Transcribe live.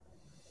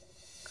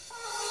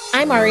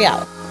I'm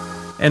Arielle.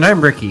 And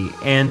I'm Ricky,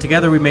 and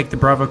together we make the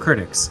Bravo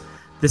Critics.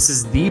 This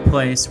is the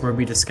place where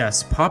we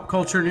discuss pop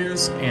culture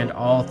news and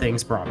all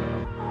things Bravo.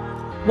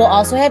 We'll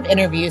also have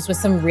interviews with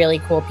some really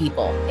cool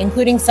people,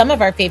 including some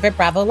of our favorite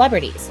Bravo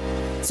celebrities.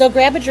 So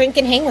grab a drink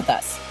and hang with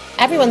us.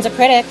 Everyone's a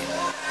critic.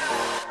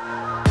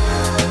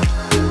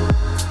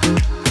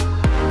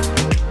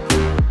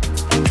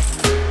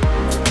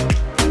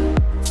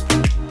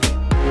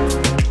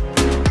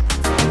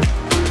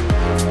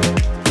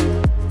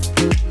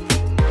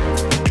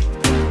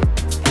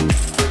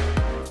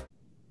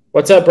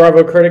 What's up,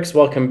 Bravo Critics?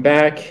 Welcome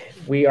back.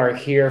 We are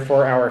here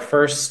for our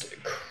first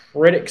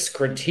Critics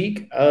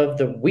Critique of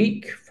the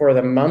week for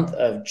the month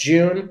of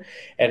June,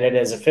 and it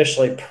is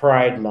officially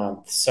Pride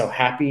Month. So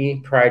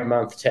happy Pride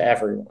Month to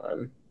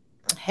everyone.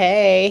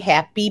 Hey,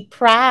 happy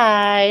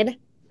Pride.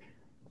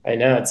 I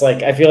know. It's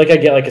like, I feel like I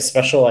get like a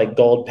special like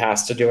gold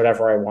pass to do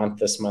whatever I want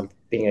this month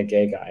being a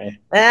gay guy.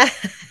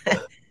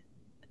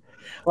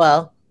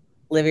 Well,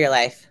 live your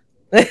life.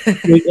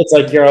 It's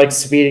like you're like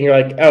speeding. You're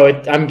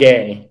like, I'm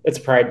gay. It's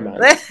Pride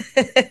Month.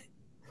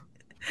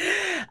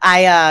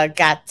 I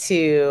got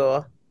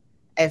to,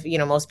 if you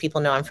know, most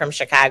people know I'm from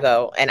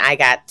Chicago, and I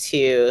got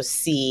to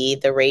see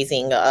the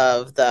raising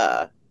of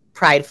the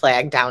Pride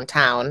flag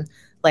downtown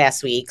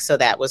last week, so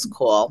that was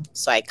cool.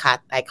 So I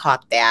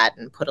caught that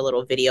and put a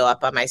little video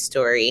up on my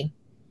story.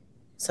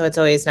 So it's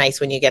always nice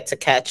when you get to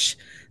catch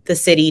the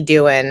city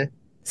doing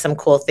some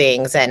cool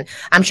things, and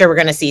I'm sure we're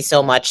going to see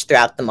so much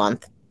throughout the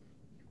month.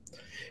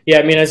 Yeah,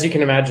 I mean, as you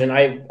can imagine,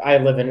 I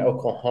live in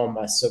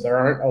Oklahoma, so there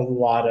aren't a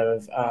lot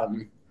of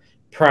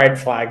pride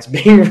flags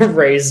being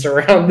raised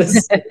around the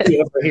city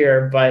over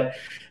here. But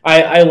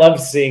I love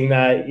seeing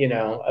that. You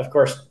know, of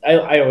course,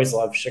 I always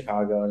love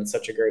Chicago, and it's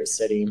such a great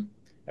city.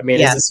 I mean,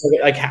 Yeah. Is this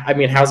like? I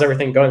mean, how's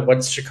everything going?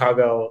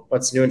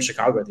 What's new in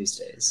Chicago these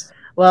days?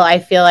 Well, I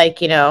feel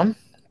like,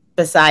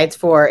 besides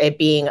for it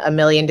being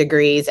 1,000,000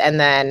 degrees and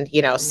then,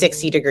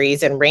 60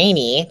 degrees and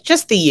rainy,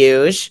 just the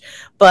usual.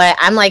 But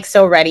I'm like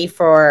so ready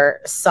for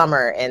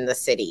summer in the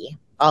city.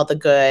 All the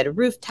good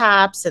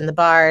rooftops and the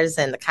bars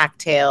and the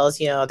cocktails,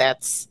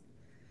 that's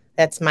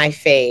my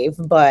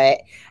fave.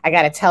 But I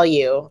got to tell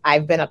you,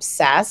 I've been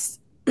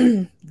obsessed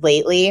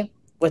lately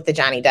with the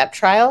Johnny Depp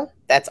trial.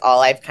 That's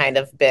all I've kind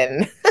of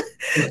been.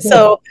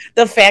 So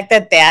the fact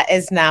that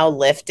is now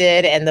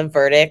lifted and the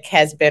verdict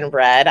has been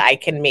read, I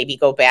can maybe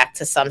go back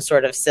to some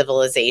sort of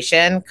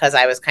civilization, because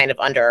I was kind of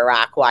under a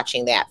rock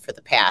watching that for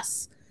the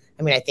past,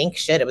 I think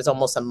it was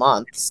almost a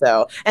month.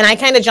 So, and I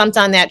kind of jumped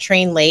on that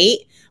train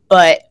late,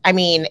 but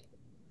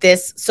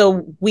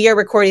so we are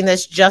recording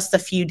this just a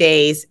few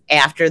days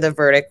after the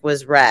verdict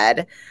was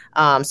read.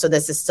 So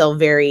this is still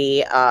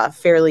very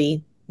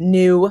fairly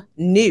new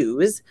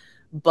news,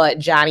 but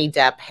Johnny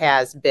Depp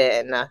has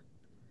been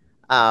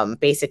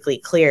basically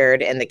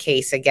cleared in the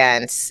case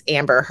against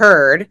Amber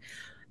Heard.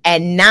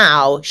 And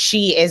now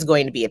she is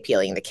going to be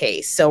appealing the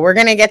case. So we're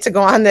going to get to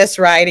go on this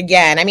ride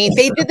again. I mean,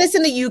 they did this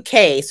in the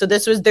UK, so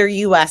this was their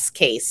US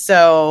case.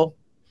 So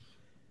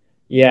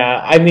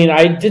yeah, I mean,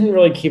 I didn't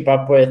really keep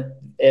up with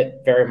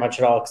it very much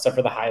at all, except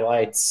for the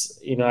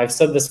highlights. I've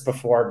said this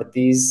before, but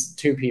these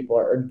two people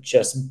are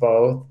just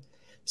both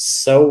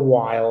so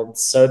wild,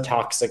 so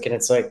toxic. And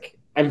it's like,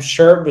 I'm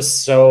sure it was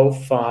so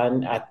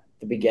fun at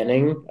the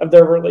beginning of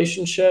their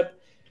relationship.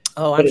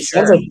 Oh, but it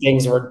sounds like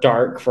things were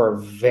dark for a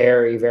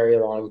very, very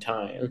long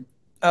time.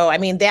 Oh, I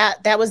mean,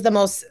 that was the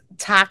most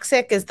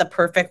toxic is the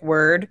perfect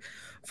word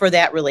for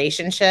that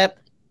relationship.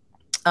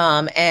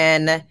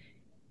 And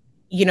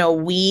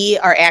we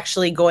are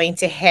actually going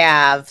to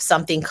have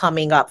something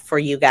coming up for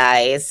you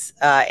guys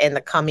in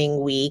the coming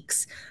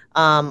weeks.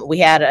 We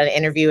had an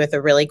interview with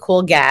a really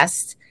cool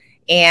guest,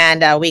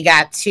 and we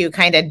got to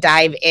kind of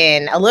dive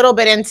in a little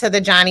bit into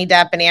the Johnny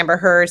Depp and Amber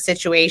Heard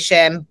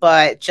situation,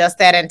 but just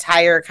that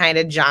entire kind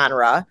of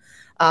genre.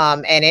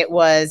 And it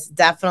was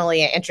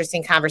definitely an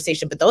interesting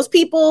conversation. But those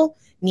people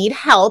need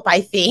help.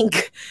 I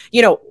think,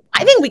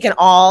 I think we can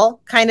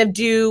all kind of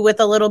do with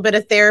a little bit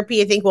of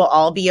therapy. I think we'll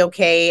all be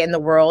okay in the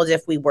world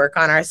if we work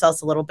on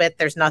ourselves a little bit.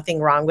 There's nothing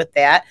wrong with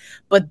that.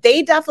 But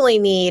they definitely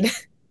need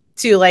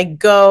to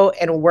go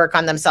and work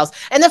on themselves.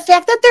 And the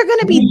fact that they're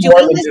going to be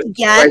doing this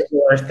again.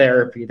 Regular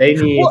therapy. They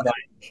need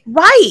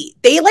right.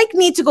 They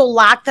need to go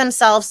lock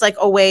themselves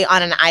away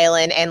on an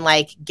island and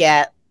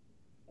get.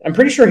 I'm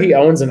pretty sure he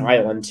owns an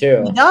island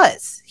too.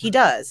 He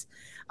does.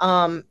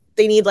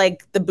 They need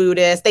the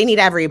Buddhists. They need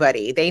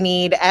everybody.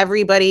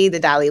 The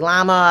Dalai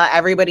Lama.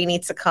 Everybody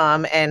needs to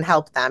come and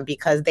help them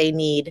because they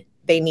need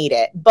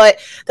it. But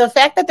the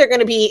fact that they're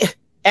going to be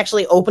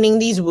actually opening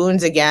these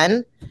wounds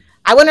again,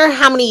 I wonder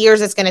how many years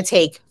it's going to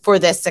take for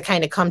this to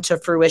kind of come to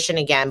fruition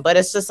again. But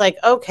it's just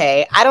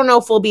okay, I don't know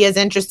if we'll be as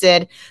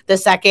interested the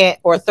second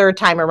or third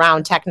time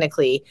around.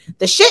 Technically,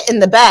 the shit in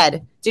the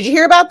bed. Did you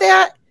hear about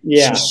that?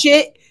 Yeah.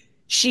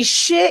 She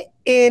shit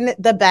in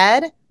the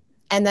bed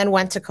and then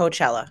went to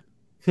Coachella.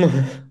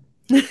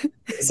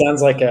 It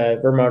sounds like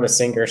a Ramona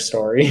Singer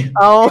story.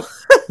 Oh,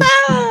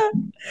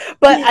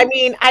 but I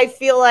mean, I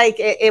feel like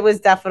it was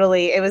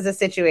a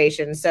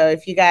situation. So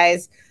if you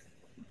guys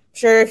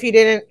Sure, if you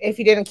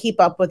didn't keep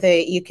up with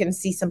it, you can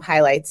see some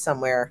highlights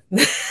somewhere.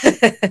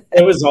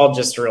 It was all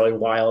just really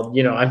wild.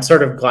 I'm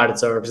sort of glad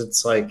it's over because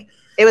it's like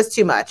It was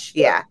too much.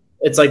 Yeah.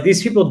 it's like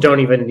these people don't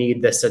even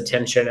need this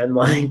attention, and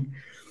like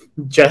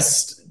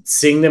just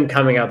seeing them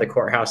coming out of the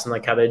courthouse and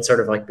like how they'd sort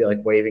of like be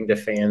like waving to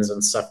fans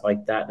and stuff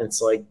like that. And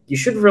it's like you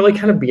should really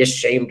kind of be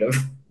ashamed of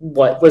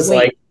what was Wait,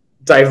 like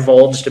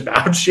divulged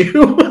about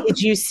you.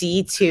 did you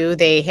see too?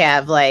 They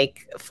have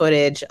like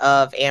footage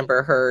of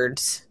Amber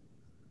Heard's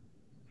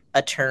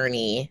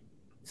attorney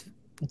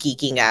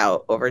geeking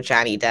out over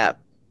Johnny Depp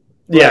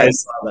Yeah, I like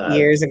saw that.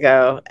 years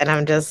ago. And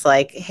I'm just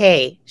like,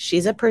 hey,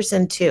 she's a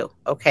person too.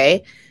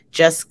 Okay.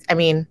 I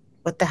mean,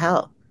 what the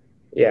hell?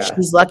 Yeah.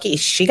 She's lucky.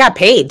 She got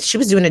paid. She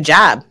was doing a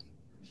job.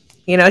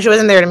 She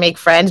wasn't there to make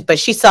friends, but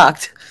she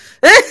sucked.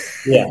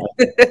 Yeah.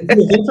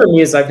 The thing for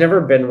me is I've never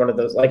been one of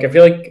those. Like, I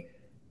feel like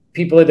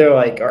people either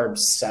like are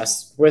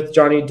obsessed with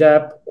Johnny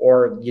Depp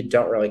or you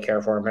don't really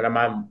care for him. And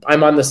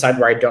I'm on the side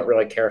where I don't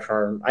really care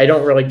for him. I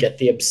don't really get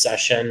the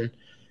obsession.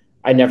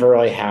 I never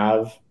really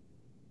have.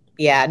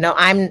 Yeah, no,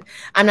 I'm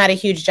not a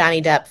huge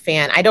Johnny Depp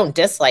fan. I don't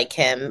dislike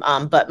him,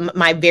 but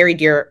my very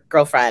dear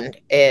girlfriend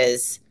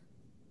is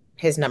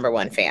his number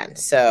one fan.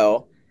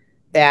 So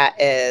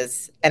that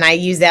is, and I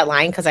use that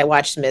line because I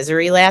watched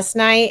Misery last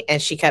night,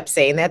 and she kept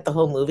saying that the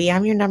whole movie.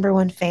 I'm your number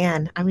one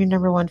fan. I'm your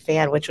number one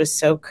fan, which was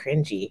so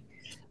cringy.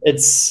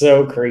 It's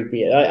so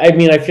creepy. I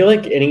mean, I feel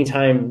like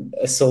anytime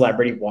a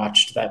celebrity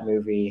watched that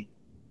movie,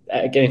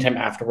 anytime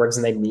afterwards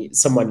and they meet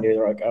someone new,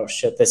 they're like, oh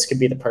shit, this could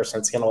be the person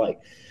that's going to like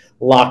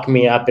lock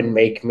me up and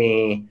make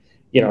me,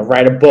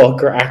 write a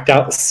book or act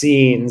out the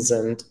scenes.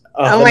 And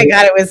Oh my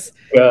God,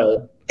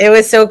 good. It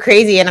was so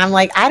crazy. And I'm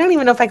like, I don't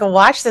even know if I can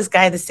watch this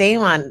guy the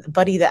same on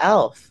Buddy the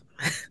Elf.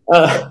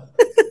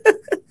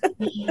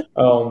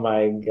 Oh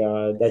my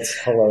God, that's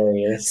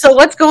hilarious. So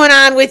what's going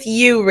on with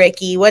you,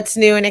 Ricky? What's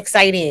new and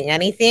exciting?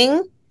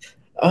 Anything?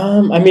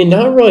 I mean,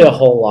 not really a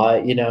whole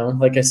lot,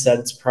 Like I said,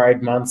 it's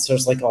Pride Month, so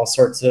there's like all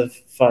sorts of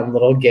fun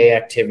little gay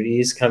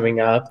activities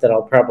coming up that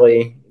I'll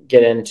probably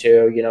get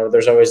into.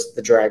 There's always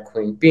the drag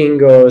queen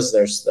bingos,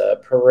 there's the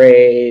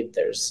parade,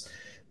 there's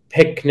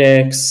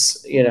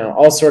picnics,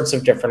 all sorts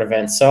of different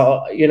events.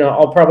 So,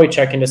 I'll probably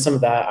check into some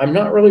of that. I'm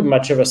not really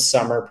much of a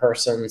summer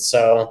person,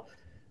 so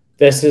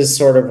this is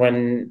sort of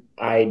when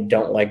I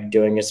don't like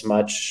doing as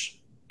much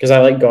because I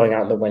like going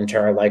out in the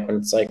winter. I like when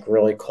it's like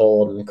really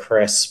cold and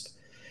crisp.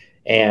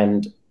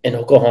 And in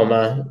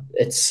Oklahoma,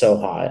 it's so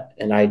hot.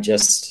 And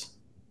it's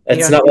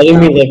not letting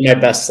me live my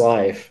best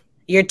life.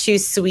 You're too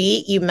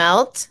sweet. You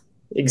melt.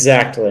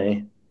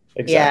 Exactly.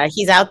 Yeah,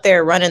 he's out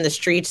there running the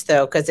streets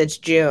though, because it's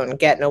June,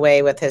 getting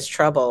away with his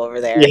trouble over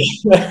there.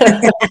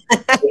 Yeah.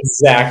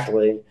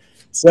 Exactly.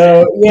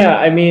 So yeah,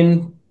 I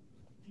mean,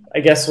 I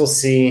guess we'll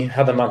see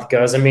how the month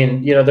goes. I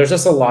mean, there's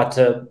just a lot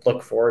to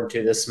look forward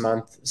to this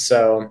month.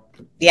 So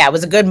yeah, it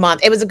was a good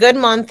month. It was a good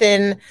month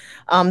in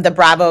the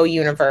Bravo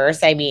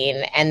universe. I mean,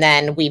 and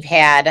then we've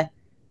had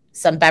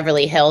some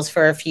Beverly Hills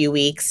for a few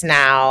weeks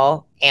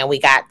now, and we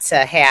got to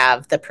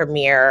have the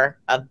premiere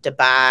of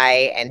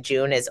Dubai, and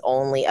June is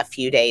only a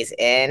few days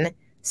in.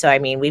 So, I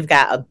mean, we've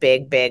got a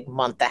big, big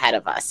month ahead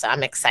of us. So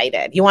I'm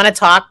excited. You want to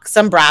talk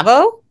some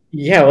Bravo?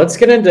 Yeah, let's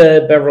get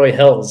into Beverly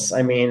Hills.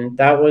 I mean,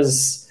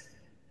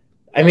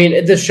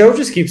 the show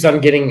just keeps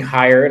on getting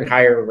higher and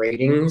higher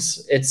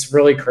ratings. It's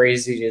really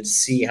crazy to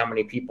see how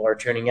many people are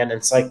tuning in.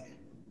 It's like,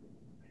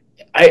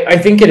 I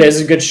think it is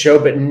a good show,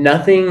 but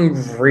nothing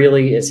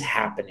really is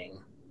happening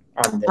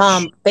on this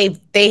show.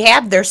 They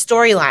have their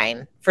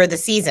storyline for the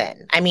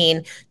season. I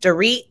mean,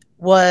 Dorit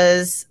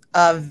was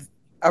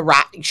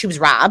she was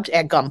robbed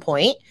at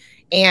gunpoint,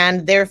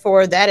 and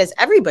therefore that is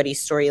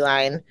everybody's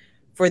storyline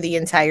for the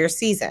entire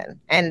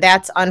season, and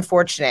that's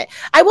unfortunate.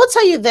 I will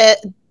tell you that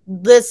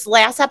this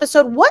last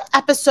episode, what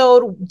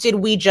episode did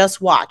we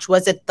just watch?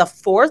 Was it the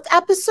 4th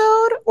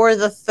episode or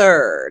the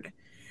 3rd?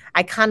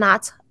 I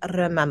cannot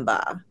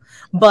remember.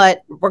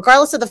 But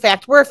regardless of the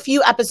fact, we're a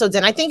few episodes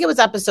in. I think it was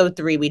episode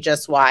 3 we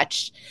just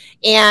watched.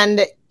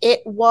 And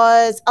it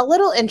was a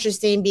little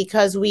interesting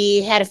because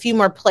we had a few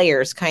more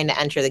players kind of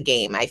enter the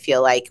game, I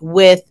feel like,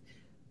 with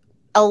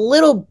a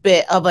little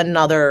bit of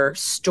another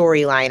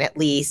storyline, at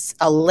least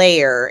a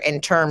layer in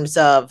terms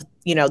of,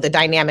 the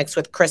dynamics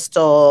with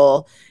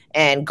Crystal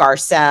and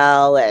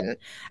Garcelle. And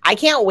I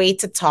can't wait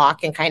to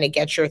talk and kind of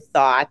get your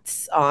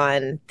thoughts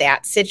on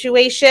that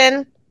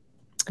situation,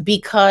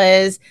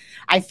 because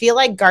I feel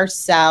like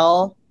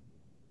Garcelle,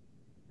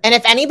 and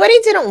if anybody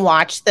didn't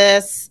watch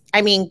this,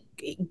 I mean,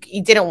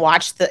 you didn't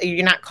watch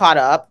you're not caught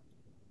up.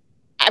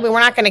 I mean,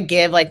 we're not going to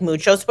give like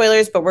mucho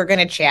spoilers, but we're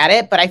going to chat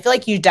it. But I feel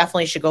like you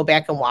definitely should go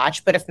back and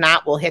watch. But if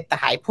not, we'll hit the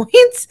high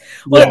points.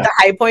 We'll hit the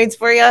high points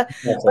for you.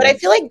 But I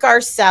feel like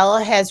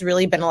Garcelle has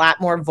really been a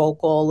lot more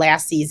vocal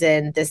last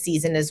season, this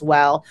season as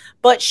well.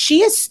 But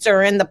she is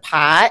stirring the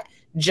pot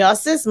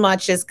just as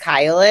much as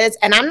Kyle is.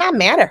 And I'm not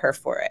mad at her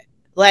for it.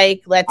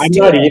 Like, I'm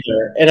not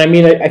either. And I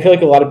mean, I feel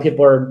like a lot of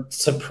people are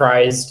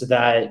surprised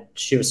that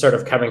she was sort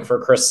of coming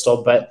for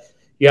Crystal. But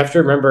you have to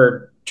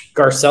remember,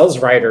 Garcelle's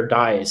ride or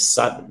die is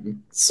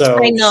Sutton. I So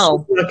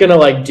know. she's not gonna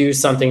like do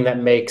something that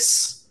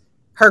makes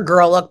Her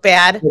girl look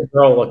bad. the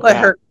girl look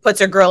bad.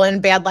 Puts her girl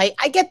in bad light.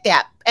 I get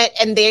that.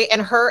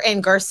 And her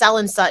and Garcelle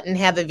and Sutton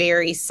have a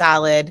very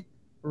solid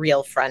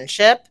real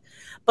friendship.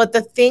 But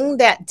the thing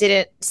that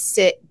didn't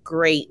sit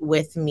great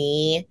with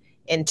me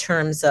in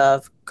terms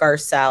of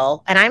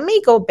Garcelle, and I may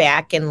go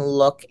back and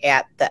look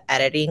at the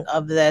editing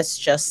of this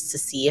just to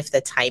see if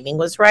the timing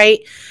was right,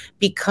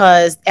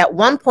 because at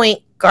one point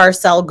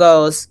Garcelle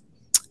goes,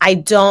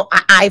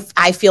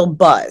 I feel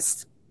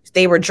buzzed.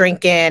 They were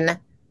drinking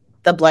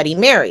the Bloody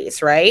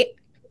Marys, right?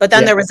 But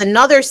then there was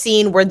another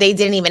scene where they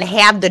didn't even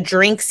have the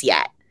drinks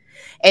yet.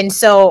 And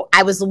so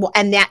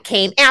and that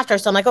came after.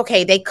 So I'm like,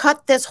 okay, they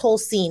cut this whole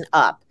scene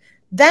up.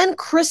 Then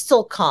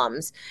Crystal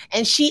comes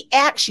and she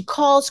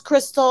calls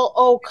Crystal,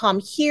 oh, come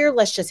here.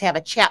 Let's just have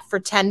a chat for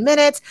 10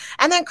 minutes.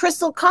 And then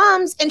Crystal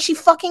comes and she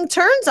fucking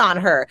turns on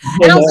her.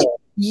 And I was like,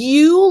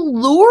 you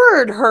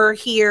lured her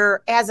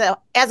here as a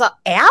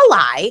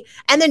ally,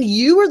 and then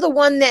you were the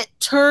one that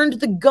turned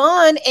the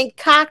gun and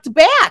cocked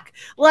back.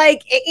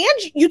 Like,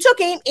 and you took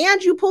aim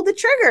and you pulled the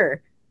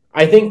trigger.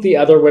 I think the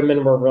other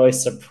women were really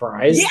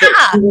surprised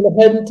that she went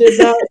ahead and did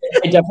that.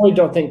 I definitely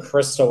don't think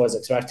Crystal was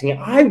expecting it.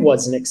 I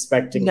wasn't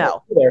expecting it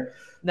either.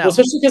 No. Well,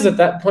 especially because at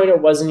that point it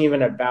wasn't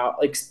even about,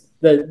 like,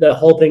 the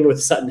whole thing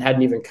with Sutton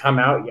hadn't even come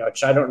out yet,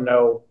 which I don't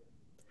know.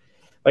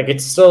 Like,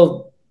 it's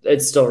still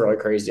really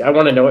crazy. I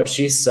want to know what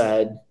she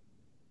said.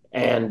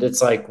 And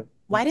it's like,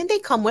 why didn't they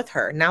come with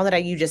her? Now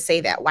that you just say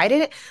that, why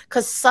did it?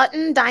 Because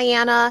Sutton,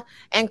 Diana,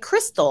 and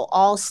Crystal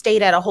all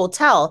stayed at a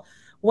hotel.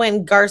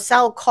 When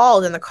Garcelle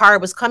called and the car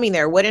was coming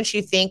there, wouldn't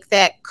you think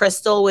that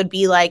Crystal would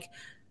be like,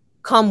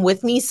 come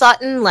with me,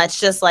 Sutton? Let's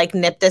just like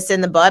nip this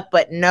in the butt.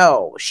 But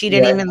no, she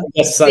didn't even.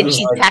 Did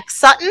she text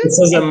Sutton? This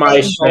isn't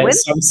my shit,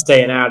 so I'm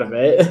staying out of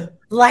it.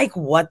 Like,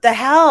 what the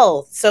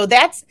hell? So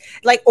that's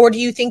like, or do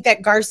you think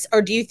that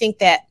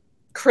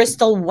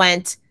Crystal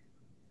went,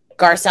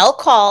 Garcelle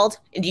called,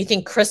 and do you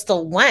think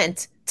Crystal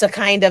went to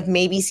kind of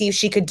maybe see if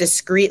she could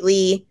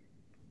discreetly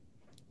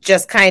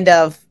just kind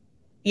of,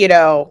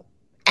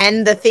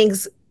 end the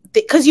things?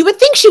 Because you would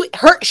think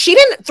she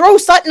didn't throw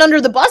Sutton under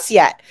the bus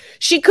yet.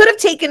 She could have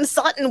taken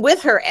Sutton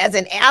with her as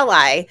an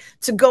ally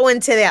to go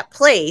into that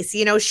place.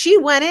 She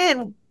went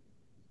in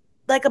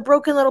like a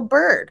broken little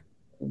bird.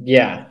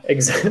 Yeah,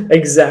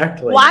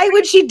 exactly. Why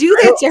would she do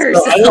that to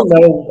herself?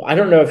 I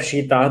don't know if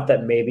she thought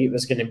that maybe it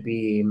was going to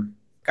be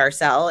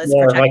Garcelle is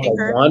more protecting like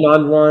a her?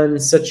 one-on-one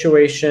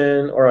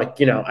situation, or like,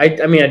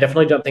 I mean, I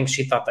definitely don't think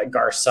she thought that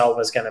Garcelle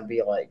was going to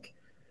be like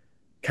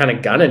kind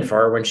of gunning for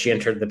her when she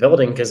entered the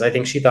building, because I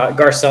think she thought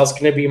Garcelle's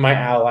going to be my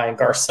ally, and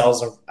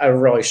Garcelle's a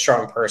really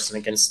strong person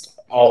against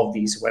all of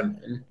these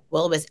women.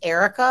 Well, it was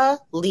Erica,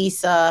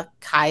 Lisa,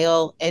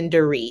 Kyle, and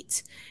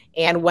Dorit.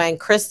 And when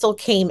Crystal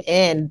came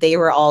in, they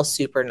were all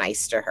super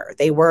nice to her.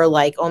 They were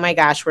like, oh my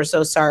gosh, we're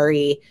so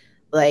sorry.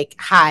 Like,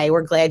 hi,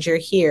 we're glad you're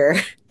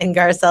here. And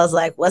Garcelle's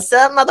like, what's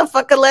up,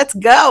 motherfucker? Let's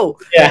go.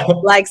 Yeah.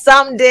 Like,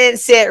 something didn't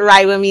sit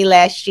right with me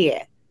last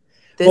year.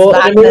 It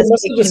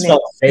must have just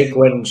felt fake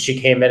when she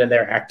came in and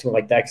they're acting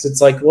like that. Because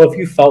it's like, well, if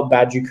you felt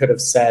bad, you could have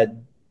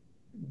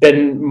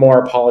been more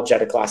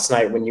apologetic last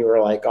night when you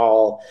were like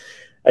all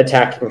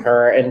attacking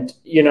her. And,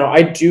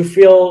 I do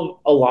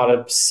feel a lot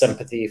of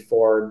sympathy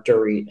for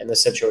Dorit and the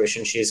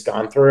situation she's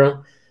gone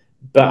through.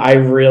 But I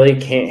really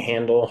can't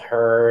handle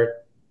her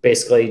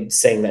basically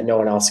saying that no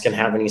one else can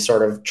have any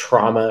sort of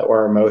trauma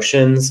or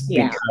emotions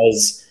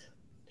because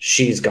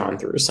she's gone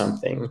through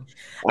something.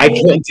 I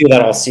can't do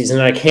that all season.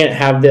 I can't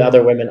have the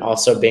other women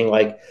also being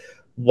like,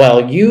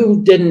 well,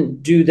 you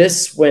didn't do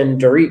this when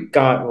Dorit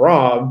got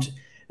robbed.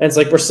 And it's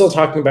like, we're still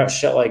talking about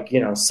shit like,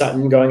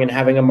 Sutton going and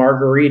having a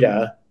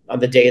margarita on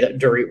the day that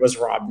Dorit was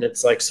robbed. And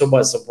it's like, so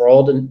what's the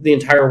world? And the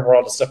entire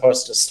world is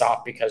supposed to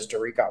stop because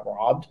Dorit got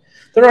robbed.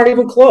 They're not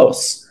even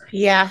close.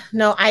 Yeah,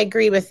 no, I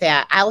agree with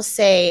that. I'll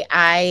say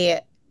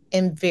I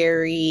am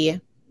very,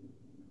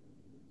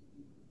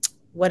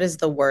 what is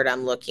the word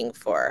I'm looking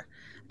for?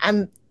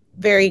 I'm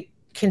very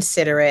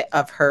considerate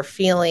of her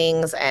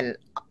feelings and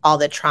all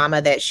the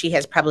trauma that she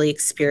has probably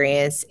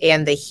experienced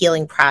and the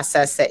healing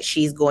process that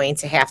she's going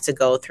to have to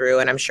go through.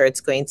 And I'm sure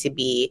it's going to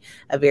be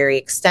a very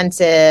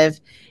extensive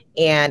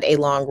and a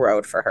long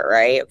road for her,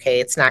 right? Okay,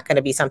 it's not going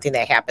to be something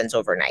that happens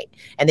overnight.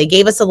 And they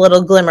gave us a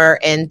little glimmer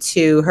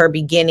into her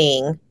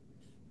beginning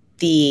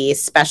the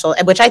special,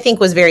 which I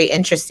think was very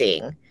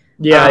interesting.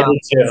 Yeah, I did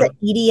too. Is it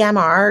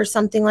EDMR or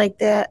something like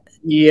that?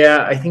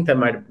 Yeah, I think that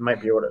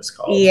might be what it was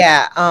called.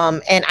 Yeah,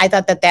 and I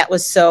thought that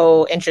was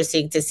so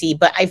interesting to see.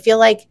 But I feel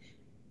like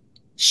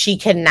she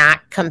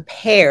cannot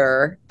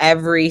compare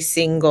every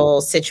single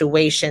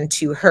situation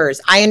to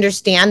hers. I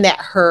understand that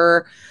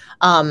her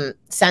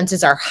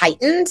senses are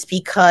heightened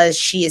because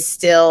she is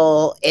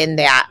still in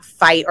that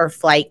fight or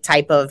flight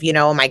type of,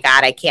 oh my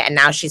God, I can't. And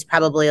now she's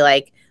probably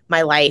like,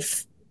 my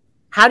life.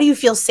 How do you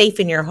feel safe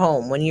in your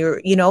home when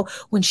you're,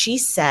 when she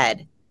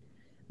said,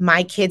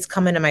 my kids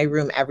come into my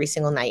room every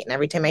single night, and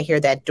every time I hear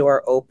that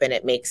door open,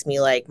 it makes me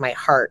like, my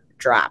heart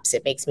drops.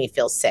 It makes me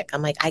feel sick.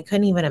 I'm like, I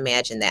couldn't even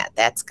imagine that.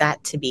 That's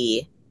got to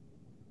be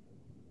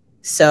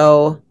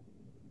so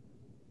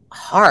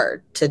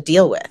hard to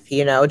deal with,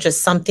 you know,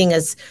 just something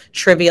as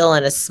trivial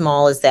and as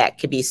small as that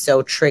could be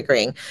so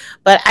triggering.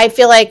 But I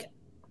feel like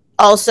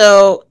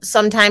also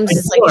sometimes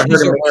it's like,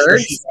 choose your words. Sure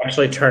she's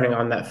actually turning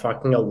on that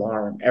fucking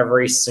alarm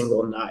every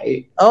single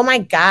night. Oh my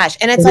gosh.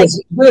 And it's like,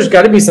 there's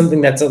got to be something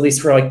that's at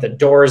least for like the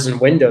doors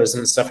and windows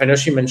and stuff. I know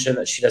she mentioned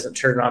that she doesn't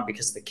turn it on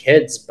because of the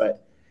kids,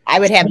 but I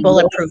would have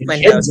bulletproof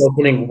windows. Kids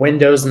opening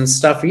windows and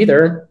stuff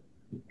either.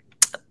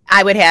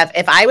 I would have,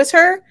 if I was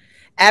her,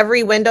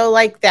 every window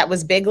like that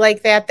was big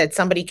like that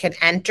somebody could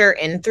enter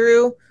in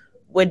through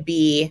would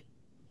be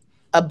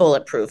a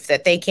bulletproof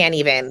that they can't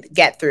even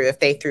get through if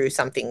they threw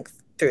something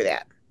through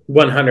that.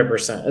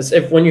 100%. As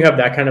if when you have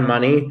that kind of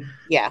money,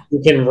 yeah,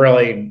 you can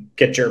really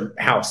get your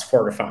house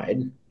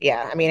fortified.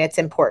 Yeah, I mean, it's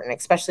important,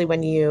 especially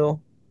when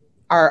you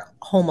are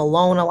home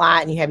alone a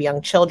lot and you have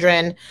young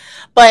children.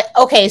 But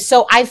okay,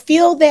 so I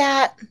feel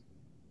that,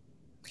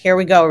 here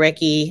we go,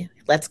 Ricky.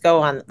 Let's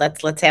go on.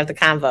 Let's have the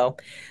convo.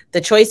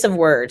 The choice of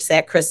words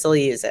that Crystal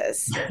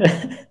uses.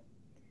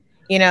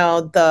 You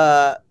know,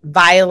 the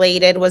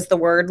violated was the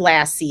word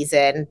last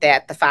season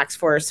that the Fox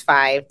Force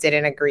 5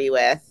 didn't agree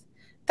with.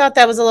 Thought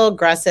that was a little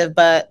aggressive,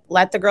 but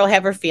let the girl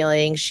have her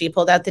feelings. She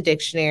pulled out the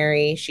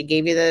dictionary. She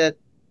gave you the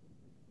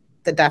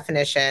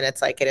definition.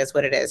 It's like, it is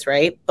what it is,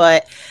 right?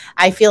 But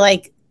I feel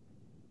like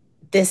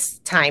this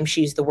time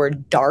she used the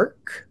word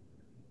dark.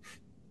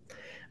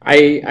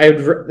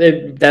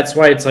 That's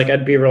why it's like,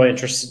 I'd be really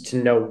interested to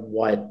know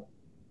what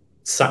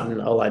Sutton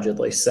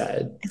allegedly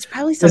said. It's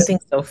probably something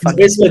so fucking.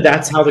 Basically,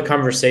 that's how the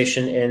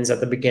conversation ends at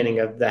the beginning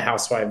of the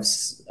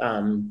Housewives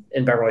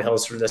in Beverly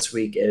Hills for this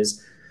week.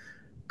 Is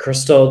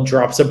Crystal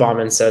drops a bomb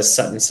and says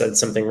Sutton said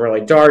something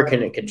really dark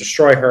and it could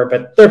destroy her,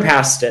 but they're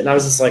past it. And I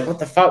was just like, what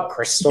the fuck,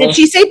 Crystal? Did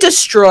she say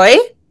destroy?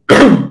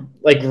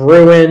 Like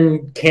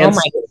ruin,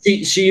 cancel.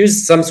 She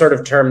used some sort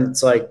of term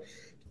that's like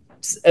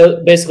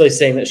basically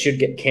saying that she'd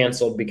get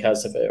canceled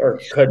because of it, or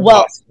could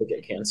possibly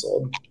get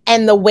canceled.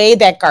 And the way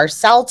that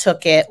Garcelle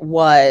took it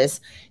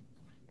was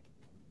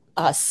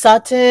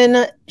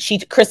Sutton,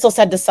 Crystal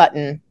said to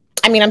Sutton,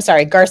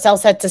 Garcelle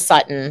said to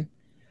Sutton,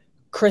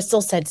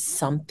 Crystal said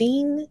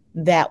something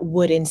that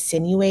would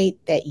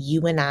insinuate that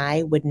you and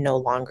I would no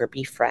longer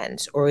be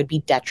friends or would be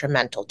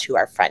detrimental to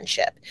our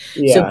friendship.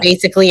 Yeah. So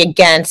basically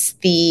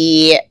against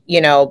the,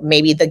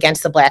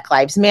 against the Black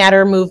Lives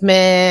Matter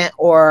movement,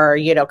 or,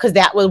 because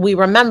that was, we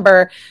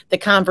remember the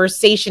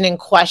conversation in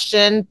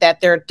question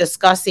that they're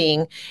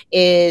discussing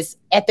is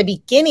at the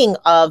beginning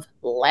of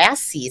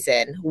last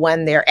season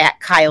when they're at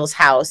Kyle's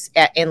house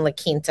in La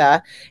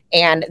Quinta,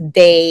 and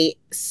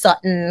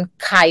Sutton,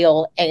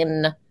 Kyle,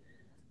 and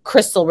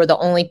Crystal were the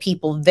only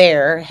people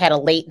there, had a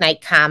late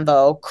night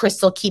combo.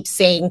 Crystal keeps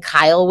saying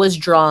Kyle was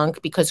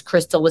drunk because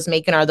Crystal was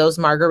making those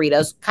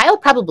margaritas. Kyle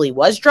probably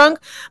was drunk,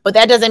 but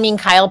that doesn't mean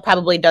Kyle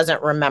probably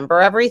doesn't remember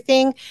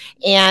everything.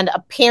 And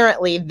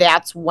apparently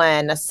that's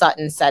when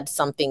Sutton said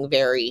something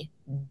very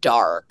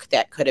dark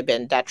that could have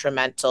been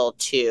detrimental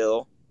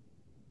to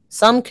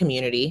some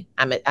community.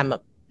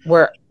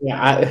 We're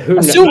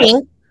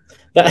assuming.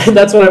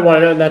 That's what I want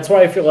to know. And that's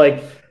why I feel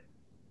like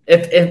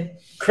if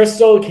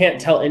Crystal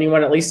can't tell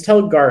anyone, at least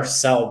tell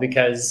Garcelle,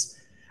 because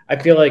I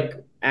feel like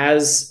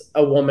as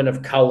a woman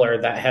of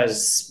color that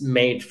has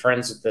made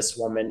friends with this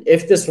woman,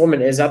 if this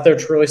woman is out there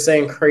truly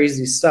saying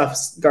crazy stuff,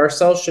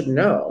 Garcelle should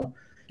know.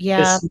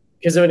 Yeah.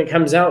 Because when it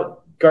comes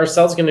out,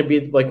 Garcelle's going to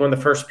be like one of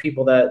the first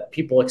people that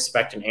people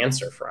expect an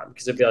answer from,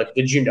 because it'd be like,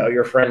 did you know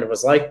your friend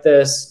was like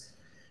this?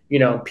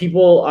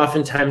 People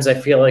oftentimes I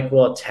feel like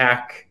will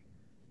attack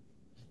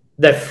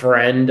the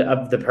friend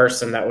of the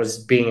person that was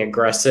being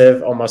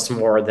aggressive almost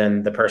more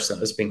than the person that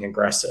was being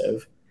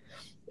aggressive.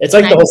 It's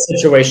like the whole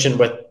situation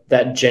with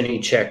that Jenny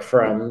chick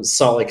from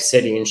Salt Lake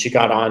City, and she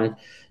got on,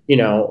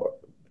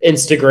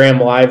 Instagram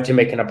Live to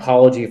make an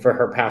apology for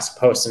her past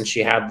posts, and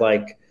she had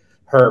like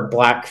her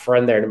black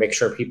friend there to make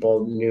sure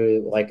people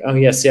knew, like, oh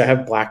yes, I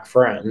have black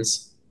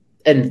friends,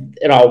 and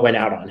it all went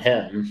out on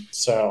him.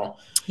 So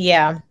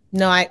yeah.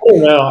 No, I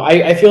don't know.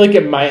 I feel like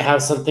it might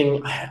have something.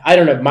 I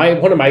don't know.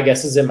 One of my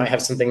guesses, it might have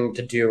something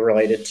to do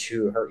related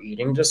to her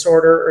eating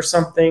disorder or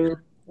something.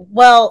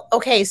 Well,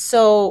 okay,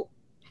 so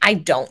I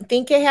don't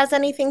think it has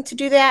anything to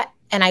do that,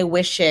 and I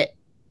wish it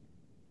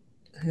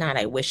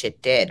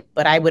did,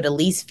 but I would at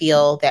least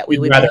feel that we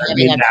would be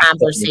having a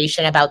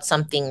conversation about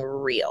something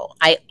real.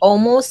 I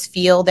almost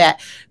feel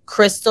that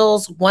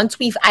Crystal's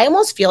I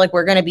almost feel like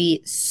we're going to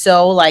be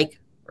so like,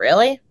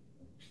 really?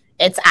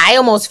 I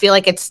almost feel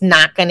like it's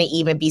not going to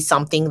even be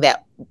something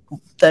that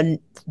the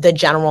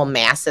general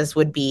masses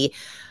would be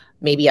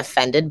maybe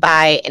offended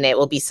by, and it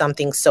will be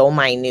something so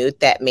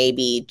minute that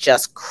maybe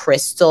just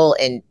Crystal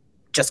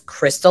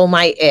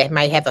might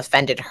have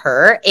offended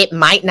her. It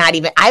might not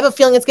even. I have a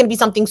feeling it's going to be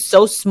something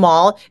so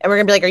small, and we're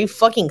going to be like, "Are you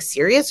fucking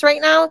serious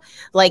right now?"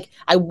 Like,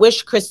 I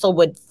wish Crystal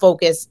would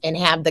focus and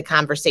have the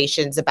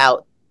conversations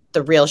about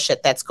the real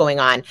shit that's going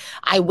on.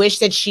 I wish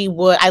that she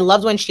would. I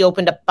loved when she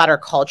opened up about her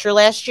culture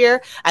last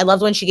year. I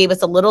loved when she gave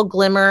us a little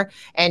glimmer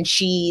and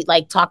she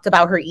like talked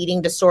about her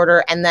eating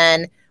disorder, and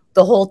then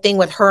the whole thing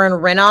with her and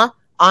Rinna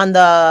on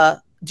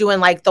the doing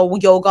like the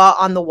yoga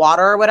on the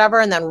water or whatever,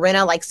 and then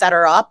Rinna like set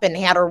her up and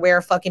had her wear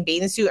a fucking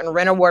bathing suit and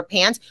Rinna wore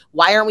pants.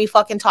 Why aren't we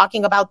fucking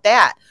talking about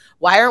that?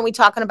 Why aren't we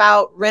talking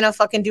about Rinna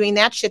fucking doing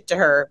that shit to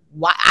her?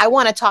 Why? I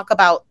want to talk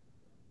about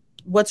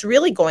what's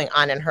really going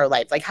on in her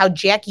life, like how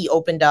Jackie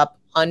opened up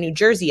on New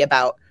Jersey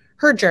about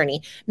her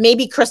journey.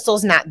 Maybe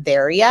Crystal's not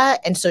there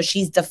yet, and so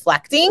she's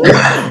deflecting.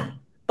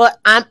 But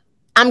I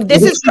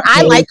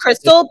like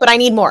Crystal, but I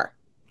need more.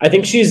 I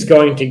think she's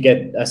going to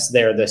get us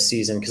there this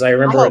season because I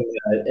remember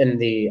in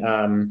the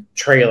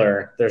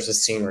trailer, there's a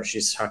scene where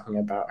she's talking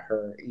about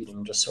her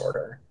eating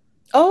disorder.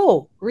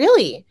 Oh,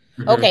 really?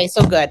 Mm-hmm. Okay,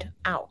 so good.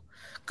 Ow,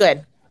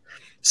 good.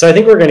 So I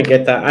think we're going to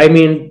get that. I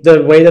mean,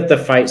 the way that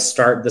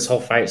this whole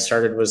fight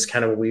started was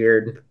kind of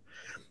weird.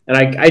 And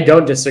I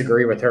don't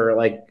disagree with her.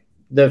 Like,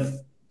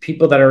 the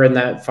people that are in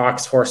that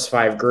Fox Force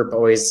 5 group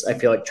always, I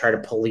feel like, try to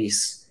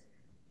police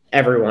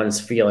everyone's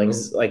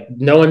feelings. Like,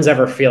 no one's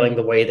ever feeling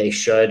the way they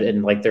should.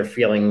 And, like, their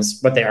feelings,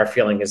 what they are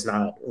feeling is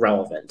not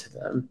relevant to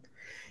them.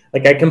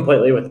 Like, I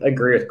completely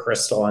agree with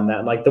Crystal on that.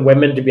 And, like, the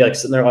women to be, like,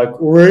 sitting there like,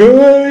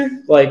 really?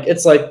 Like,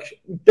 it's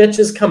like,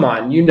 bitches, come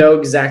on. You know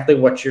exactly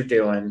what you're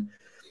doing.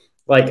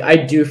 Like, I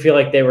do feel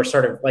like they were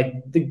sort of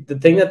like the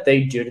thing that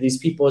they do to these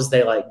people is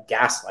they like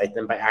gaslight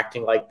them by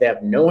acting like they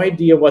have no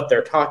idea what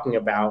they're talking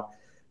about,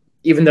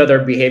 even though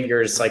their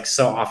behavior is like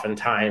so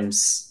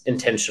oftentimes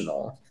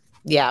intentional.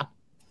 Yeah.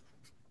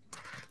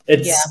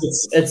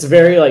 It's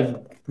very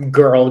like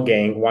girl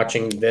gang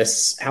watching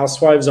this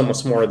Housewives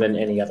almost more than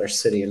any other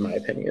city, in my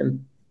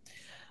opinion.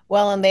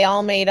 Well, and they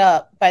all made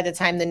up by the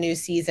time the new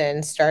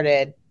season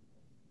started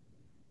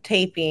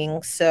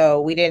taping,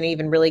 so we didn't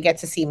even really get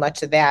to see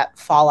much of that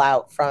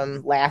fallout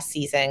from last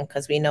season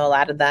because we know a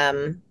lot of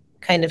them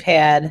kind of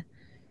had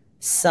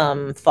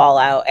some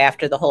fallout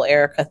after the whole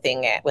Erica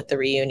thing with the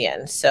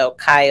reunion. So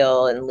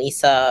Kyle and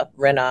Lisa,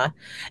 Rinna,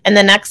 and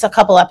the next a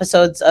couple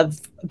episodes of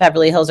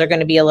Beverly Hills are going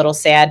to be a little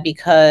sad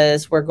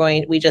because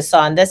we just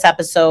saw in this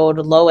episode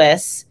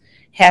Lois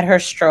had her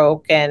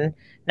stroke and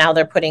now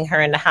they're putting her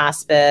into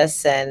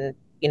hospice, and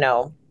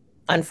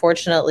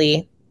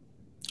unfortunately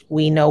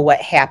we know what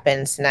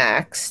happens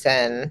next.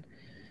 And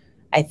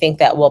I think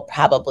that we'll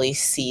probably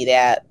see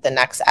that the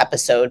next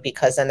episode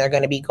because then they're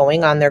going to be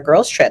going on their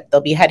girls trip.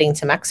 They'll be heading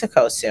to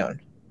Mexico soon.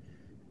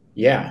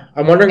 Yeah.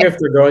 I'm wondering if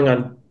they're going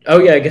on. Oh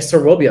yeah. I guess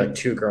there will be like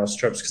 2 girls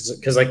trips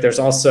because like there's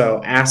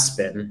also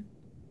Aspen.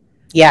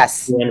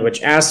 Yes. In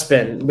which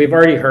Aspen, we've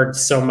already heard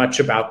so much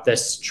about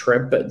this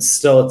trip, but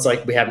still it's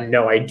like we have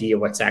no idea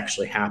what's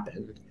actually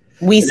happened.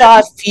 We saw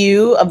a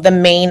few of the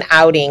main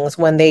outings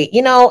when they,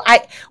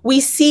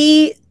 we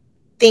see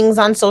things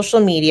on social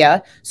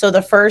media. So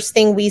the first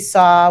thing we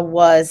saw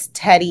was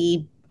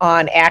Teddi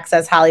on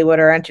Access Hollywood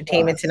or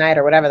Entertainment Tonight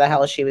or whatever the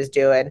hell she was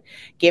doing,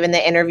 giving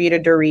the interview to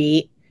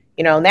Dorit.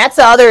 And that's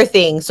the other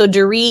thing. So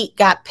Dorit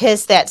got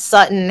pissed that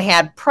Sutton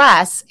had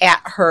press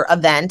at her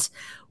event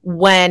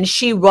when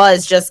she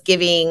was just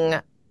giving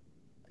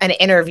an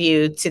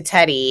interview to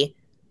Teddi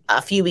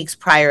a few weeks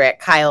prior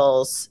at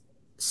Kyle's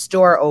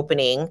store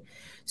opening.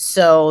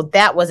 So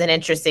that was an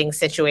interesting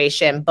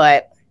situation,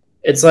 but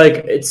it's like,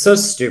 it's so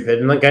stupid.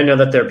 And like, I know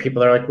that there are people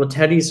that are like, well,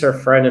 Teddi's her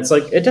friend. It's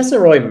like, it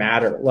doesn't really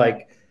matter.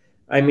 Like,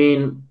 I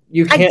mean,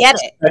 you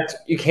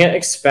can't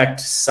expect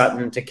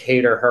Sutton to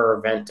cater her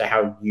event to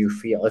how you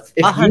feel.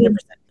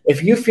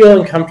 If you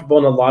feel uncomfortable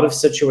in a lot of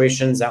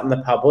situations out in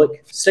the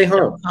public, stay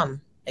home.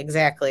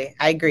 Exactly.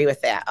 I agree with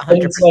that.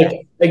 100%. It's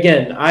like,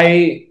 again,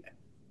 I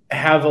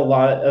have a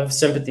lot of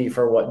sympathy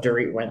for what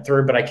Dorit went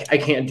through, but I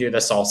can't do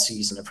this all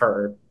season of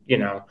her,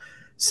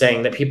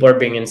 saying that people are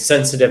being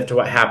insensitive to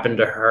what happened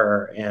to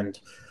her and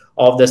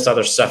all of this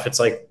other stuff. It's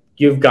like,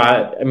 you've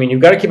got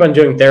to keep on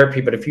doing therapy,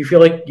 but if you feel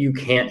like you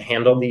can't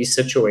handle these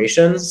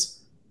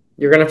situations,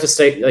 you're going to have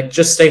to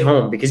just stay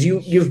home because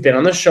you've been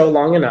on the show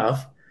long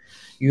enough.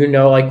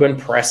 Like when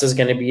press is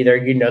going to be there,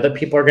 that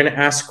people are going to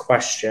ask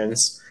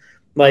questions.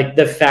 Like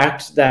the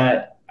fact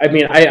that, I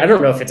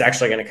don't know if it's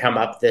actually going to come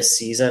up this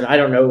season. I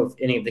don't know if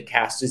any of the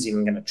cast is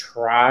even going to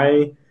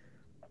try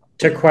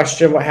to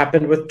question what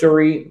happened with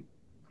Dorit.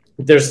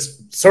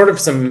 There's sort of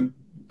some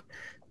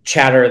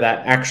chatter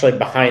that actually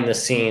behind the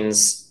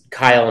scenes,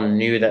 Kyle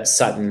knew that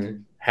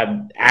Sutton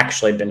had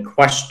actually been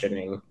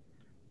questioning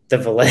the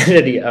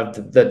validity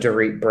of the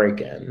Dorit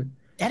break-in.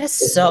 That is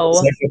so...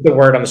 It's like what the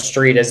word on the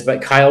street is,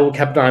 but Kyle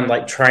kept on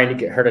like trying to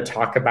get her to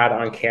talk about it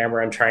on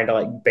camera and trying to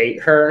like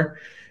bait her.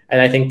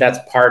 And I think that's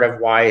part of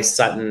why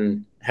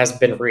Sutton has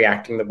been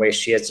reacting the way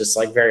she is, just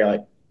like very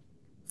like,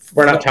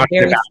 we're not talking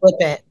very about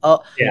flippant.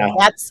 Oh, yeah.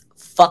 That's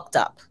fucked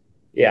up.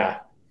 Yeah.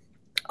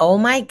 Oh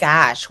my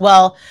gosh.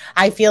 Well,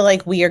 I feel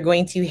like we are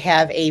going to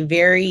have a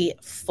very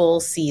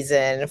full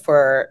season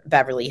for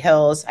Beverly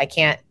Hills. I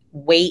can't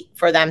wait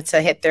for them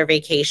to hit their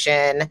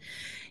vacation.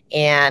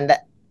 And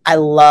I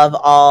love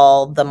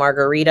all the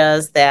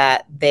margaritas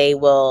that they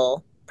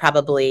will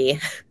probably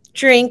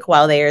drink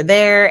while they are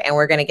there, and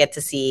we're going to get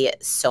to see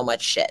so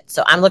much shit.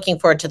 So I'm looking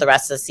forward to the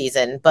rest of the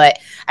season. But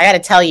I got to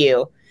tell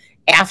you,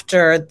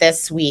 after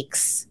this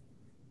week's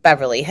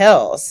Beverly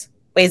Hills,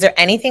 wait, is there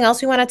anything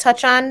else we want to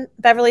touch on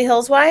Beverly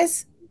Hills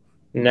wise?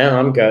 No,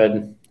 I'm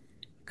good.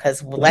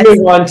 Because let's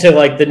move on to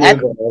like the new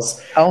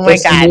girls. Oh my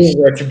gosh,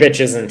 new rich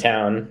bitches in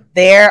town.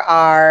 There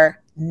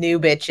are new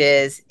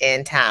bitches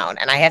in town,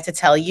 and I have to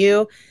tell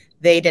you,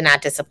 they did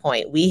not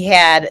disappoint. We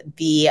had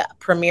the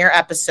premiere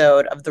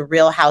episode of The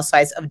Real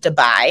Housewives of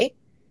Dubai.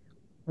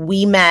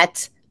 We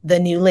met the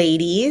new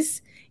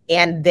ladies,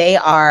 and they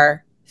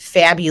are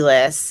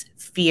fabulous,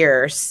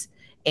 fierce,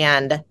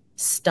 and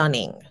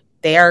stunning.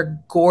 They are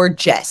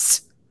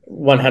gorgeous.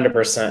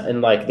 100%.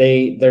 And like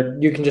they're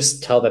you can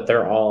just tell that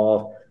they're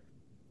all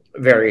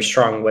very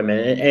strong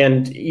women.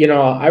 And you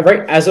know,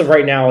 as of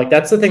right now, like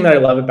that's the thing that I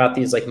love about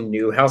these like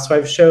new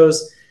housewives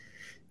shows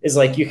is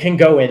like you can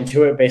go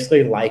into it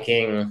basically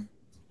liking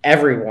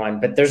everyone,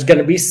 but there's going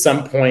to be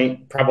some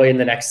point probably in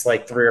the next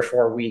like 3 or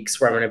 4 weeks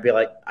where I'm going to be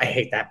like, I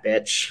hate that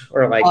bitch,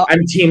 or like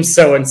I'm team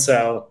so and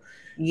so.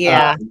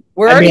 Yeah, I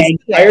already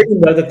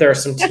know that there are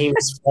some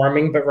teams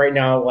forming, but right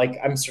now, like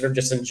I'm sort of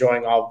just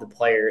enjoying all of the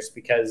players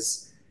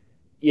because,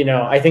 you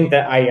know, I think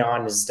that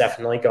Ayan is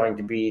definitely going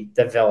to be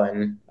the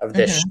villain of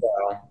this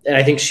show, and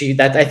I think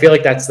I feel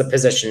like that's the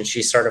position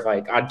she's sort of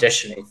like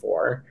auditioning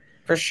for.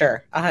 For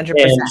sure, 100%.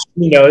 And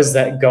she knows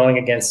that going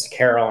against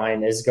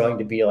Caroline is going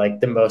to be like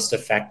the most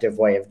effective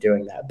way of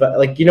doing that. But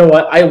like, you know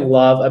what? I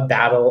love a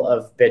battle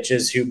of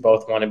bitches who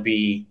both want to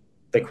be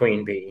the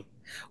queen bee.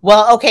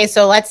 Well, okay,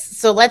 so let's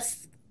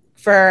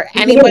for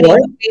anybody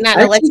who may not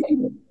know,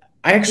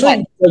 I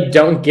actually like,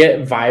 don't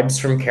get vibes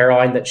from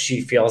Caroline that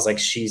she feels like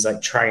she's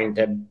like trying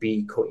to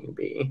be queen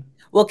bee.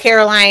 Well,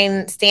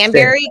 Caroline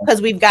Stanbury,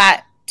 because we've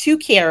got 2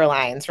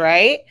 Carolines,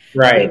 right?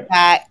 Right.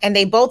 And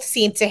they both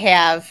seem to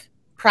have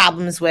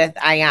problems with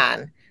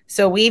Ayan.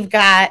 So we've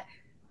got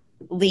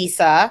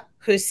Lisa,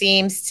 who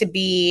seems to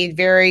be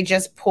very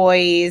just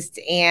poised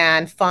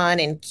and fun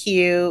and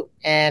cute,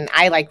 and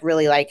I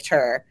really liked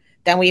her.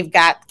 Then we've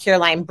got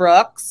Caroline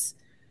Brooks,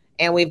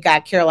 and we've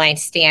got Caroline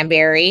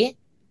Stanbury,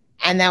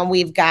 and then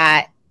we've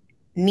got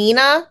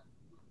Nina,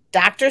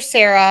 Dr.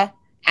 Sarah,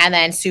 and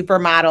then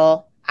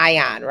supermodel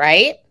Ayan,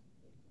 right?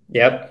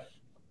 Yep.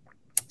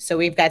 So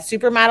we've got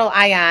supermodel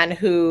Ayan,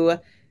 who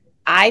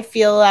I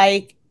feel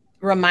like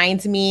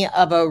reminds me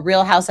of a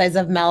Real Housewives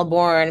of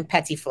Melbourne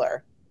Petit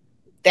Fleur.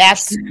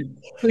 That's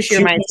who she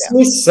reminds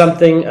me of.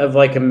 Something of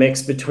like a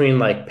mix between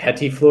like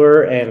Petit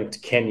Fleur and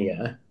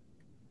Kenya.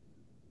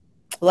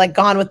 Like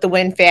Gone with the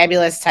Wind,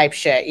 fabulous type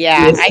shit.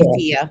 Yeah, I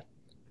see you.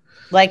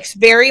 Like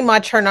very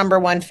much her number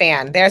one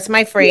fan. There's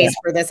my phrase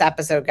for this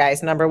episode,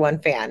 guys. Number one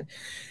fan.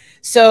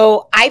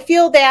 So I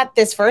feel that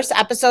this first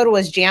episode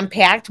was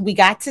jam-packed. We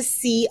got to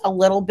see a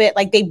little bit,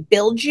 like they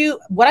build you.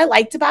 What I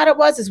liked about it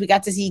is we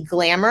got to see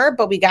glamour,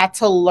 but we got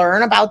to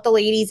learn about the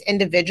ladies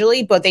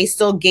individually, but they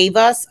still gave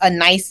us a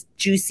nice,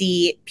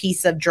 juicy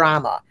piece of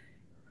drama.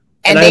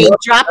 And they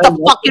dropped the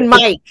fucking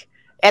mic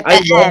at the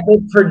end. I love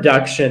the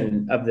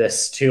production of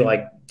this too,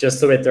 like just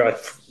the way they're like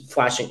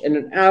flashing in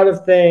and out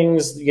of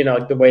things, you know,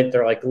 like the way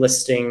they're like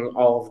listing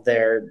all of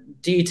their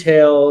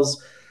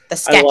details. The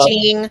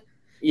sketching.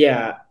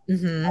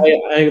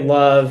 I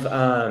love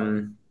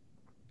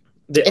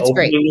the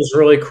opening is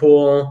really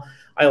cool.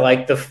 I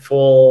like the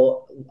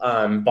full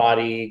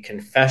body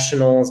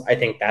confessionals. I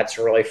think that's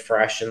really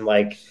fresh, and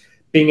like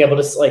being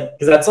able to like,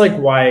 because that's like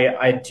why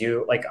I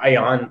do like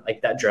Ayan,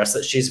 like that dress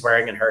that she's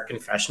wearing in her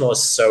confessional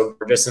is so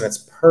gorgeous, and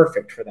it's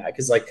perfect for that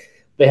because like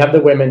they have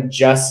the women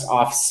just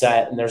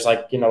offset, and there's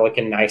like, you know, like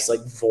a nice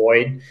like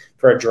void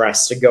for a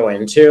dress to go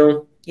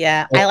into.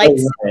 Yeah, I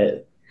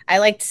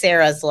liked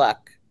Sarah's look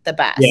the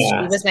best.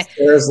 Yeah,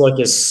 Sarah's look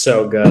is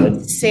so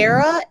good.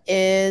 Sarah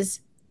is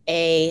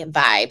a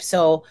vibe.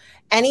 So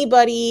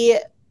anybody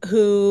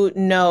who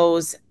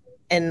knows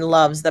and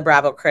loves the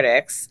Bravo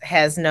Critics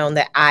has known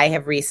that I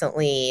have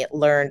recently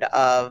learned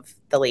of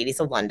the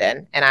Ladies of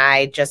London, and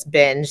I just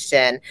binged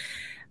and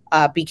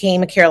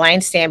became a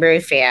Caroline Stanbury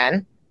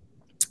fan,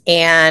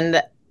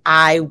 and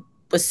I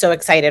was so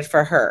excited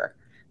for her.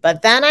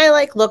 But then I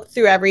like looked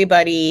through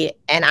everybody,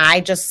 and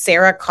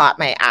Sarah caught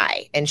my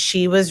eye, and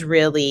she was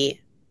really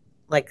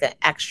like the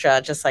extra,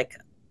 just like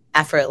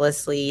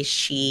effortlessly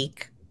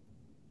chic,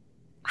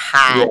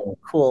 hot,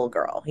 cool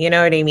girl. You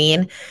know what I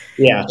mean?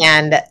 Yeah.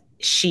 And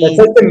that's like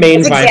the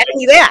main vibe.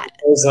 Exactly that.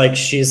 It was like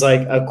she's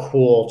like a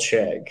cool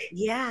chick.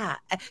 Yeah,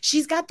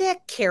 she's got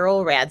that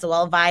Carol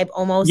Radziwill vibe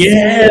almost.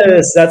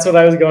 Yes, that's what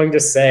I was going to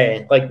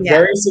say. Like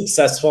very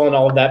successful and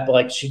all of that, but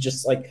like she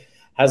just like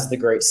has the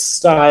great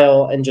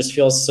style and just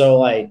feels so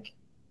like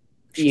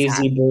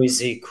easy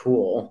breezy,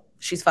 cool.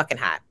 She's fucking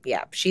hot.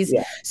 Yeah.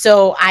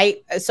 So I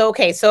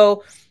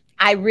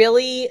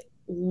really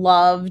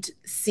loved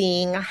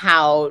seeing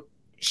how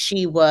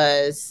she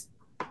was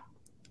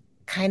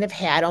kind of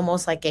had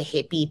almost like a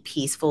hippie,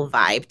 peaceful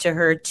vibe to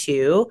her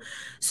too.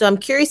 So I'm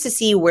curious to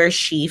see where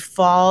she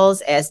falls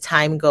as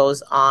time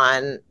goes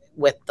on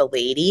with the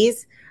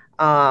ladies.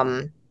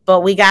 But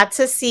But we got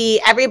to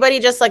see everybody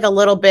just like a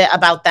little bit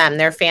about them,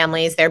 their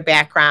families, their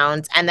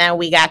backgrounds, and then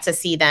we got to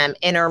see them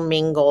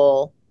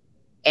intermingle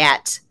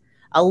at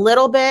a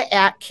little bit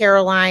at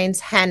Caroline's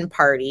hen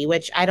party,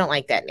 which I don't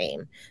like that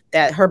name,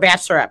 that her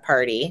bachelorette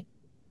party.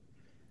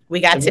 We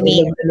got to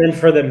meet. And then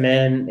for the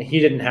men, he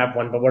didn't have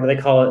one, but what do they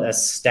call it? A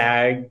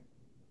stag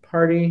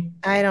party?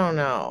 I don't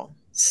know.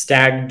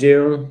 Stag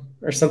do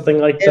or something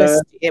like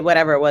that.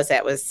 Whatever it was,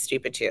 that was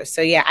stupid too.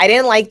 So yeah, I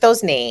didn't like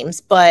those names,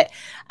 but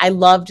I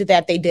loved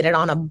that they did it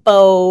on a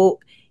boat.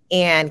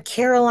 And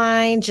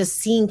Caroline, just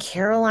seeing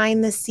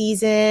Caroline this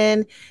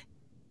season.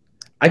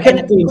 I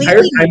kept the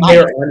entire time they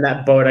were on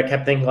that boat, I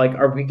kept thinking, like,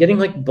 are we getting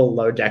like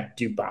below deck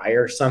Dubai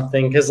or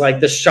something? Because like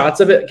the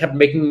shots of it kept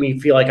making me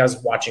feel like I was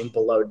watching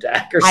below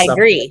deck or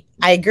something.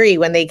 I agree.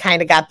 When they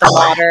kind of got the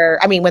water,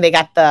 I mean, when they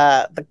got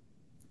the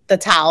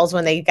towels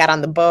when they got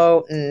on the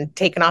boat and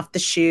taking off the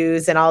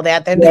shoes and all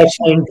that. Then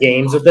playing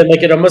games with them.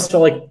 Like it almost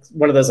felt like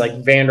one of those like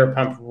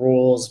Vanderpump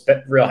Rules,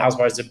 Real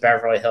Housewives of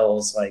Beverly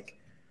Hills, like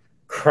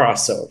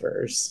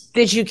crossovers.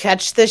 Did you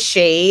catch the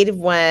shade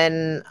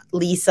when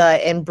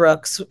Lisa and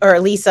Brooks, or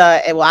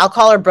Lisa, well, I'll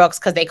call her Brooks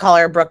because they call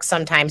her Brooks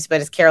sometimes,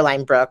 but it's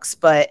Caroline Brooks.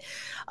 But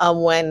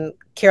when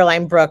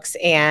Caroline Brooks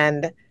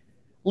and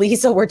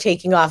Lisa were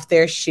taking off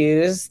their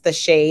shoes, the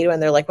shade, when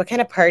they're like, what kind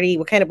of party,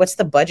 what's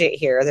the budget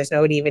here? There's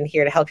nobody even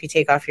here to help you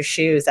take off your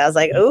shoes. I was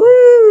like,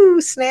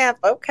 ooh, snap.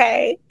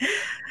 Okay.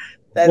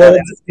 Well,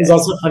 it's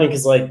also funny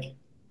because, like,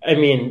 I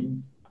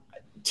mean,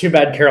 too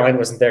bad Caroline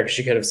wasn't there because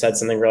she could have said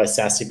something really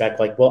sassy back,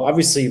 like, well,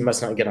 obviously you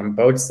must not get on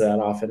boats that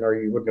often, or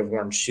you wouldn't have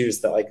worn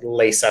shoes that like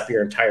lace up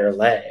your entire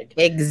leg.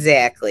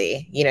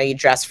 Exactly. You know, you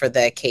dress for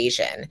the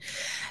occasion.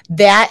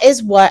 That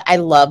is what I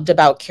loved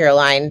about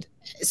Caroline.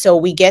 So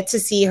we get to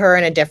see her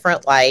in a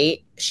different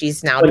light.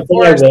 She's now divorced.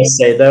 What I will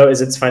say, though,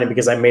 is it's funny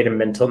because I made a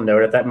mental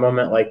note at that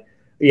moment. Like,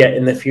 yeah,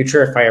 in the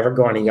future, if I ever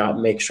go on a yacht,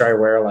 make sure I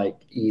wear, like,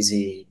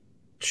 easy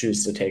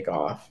shoes to take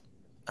off.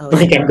 Oh,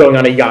 like, yeah. I'm going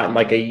on a yacht in,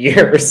 like, a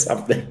year or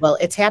something. Well,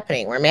 it's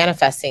happening. We're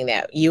manifesting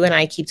that. You and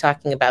I keep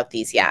talking about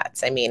these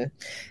yachts. I mean,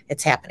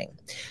 it's happening.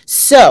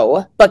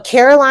 So, but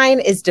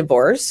Caroline is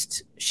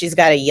divorced. She's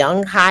got a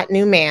young, hot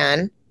new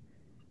man.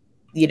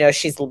 You know,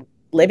 she's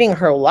living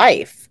her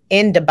life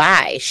in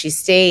Dubai. She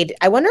stayed,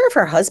 I wonder if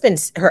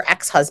her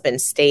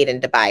ex-husband stayed in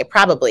Dubai.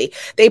 Probably.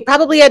 They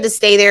probably had to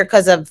stay there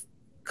because of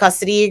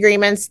custody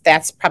agreements.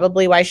 That's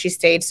probably why she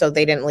stayed. So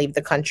they didn't leave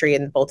the country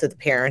and both of the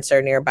parents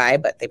are nearby,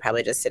 but they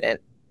probably just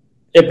didn't.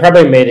 It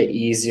probably made it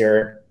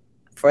easier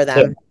for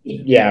them.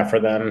 For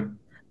them.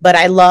 But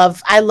I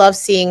love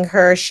seeing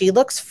her. She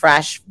looks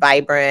fresh,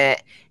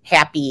 vibrant,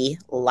 happy,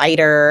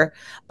 lighter.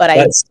 But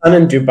that sun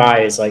in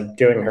Dubai is like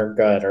doing her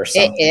good or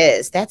something. It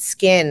is. That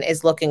skin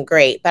is looking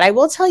great. But I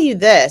will tell you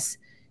this,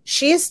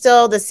 she is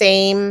still the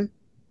same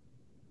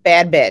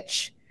bad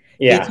bitch.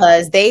 Yeah.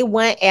 Because they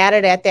went at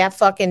it at that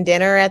fucking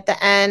dinner at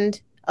the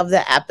end of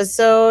the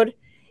episode.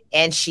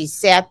 And she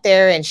sat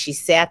there and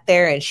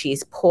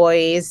she's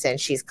poised and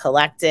she's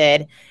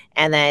collected.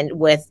 And then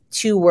with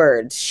 2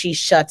 words, she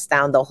shuts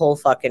down the whole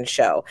fucking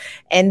show.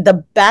 And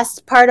the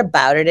best part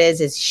about it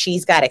is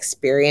she's got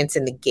experience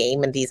in the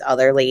game and these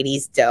other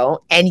ladies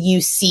don't. And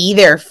you see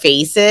their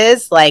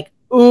faces like,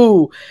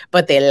 ooh,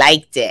 but they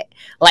liked it.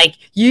 Like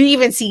you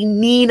even see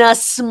Nina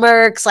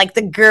smirks, like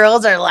the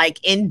girls are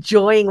like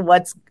enjoying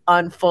what's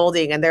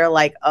unfolding and they're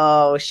like,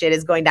 oh, shit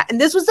is going down. And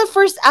this was the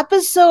first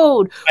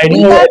episode. I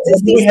know.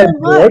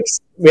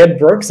 We had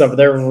Brooks over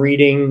there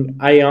reading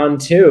Ayan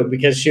too,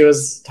 because she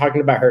was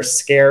talking about her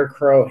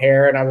scarecrow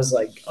hair. And I was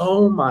like,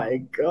 oh my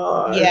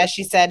God. Yeah,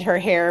 she said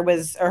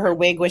her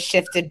wig was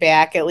shifted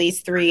back at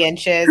least 3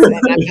 inches. And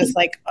I'm just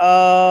like,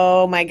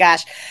 oh my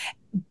gosh.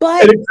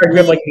 But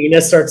like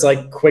Nina starts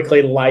like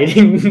quickly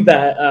lighting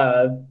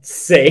that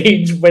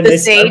sage when the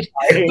sage.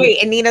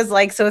 Wait, and Nina's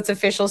like, so it's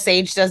official,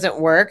 sage doesn't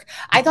work.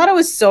 I thought it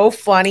was so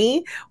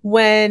funny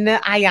when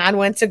Ayan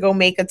went to go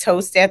make a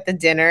toast at the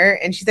dinner,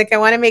 and she's like, I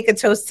want to make a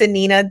toast to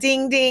Nina.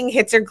 Ding ding,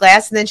 hits her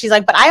glass, and then she's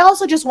like, but I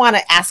also just want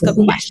to ask a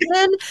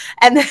question.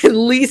 And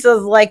then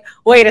Lisa's like,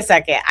 wait a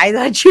second, I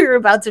thought you were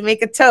about to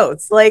make a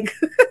toast, like.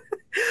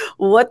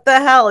 What the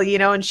hell, you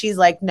know? And she's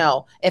like,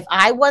 no, if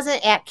I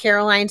wasn't at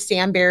Caroline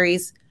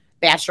Stanberry's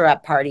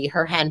bachelorette party,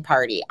 her hen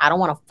party, I don't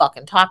want to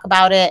fucking talk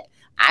about it.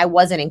 I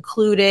wasn't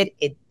included.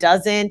 It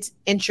doesn't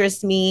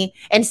interest me.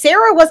 And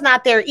Sarah was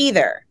not there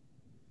either.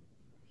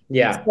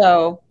 Yeah.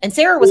 So, and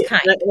Sarah was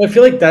kind. I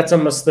feel like that's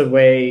almost the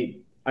way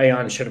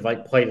Ayan should have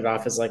like played it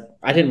off as like,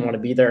 I didn't want to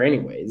be there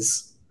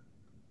anyways.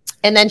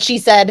 And then she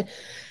said,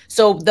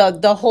 so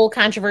the whole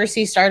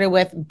controversy started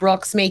with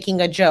Brooks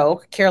making a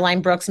joke,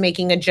 Caroline Brooks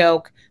making a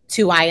joke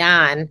to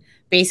Ayan,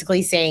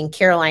 basically saying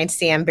Caroline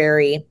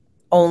Stanberry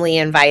only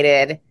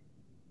invited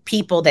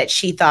people that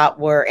she thought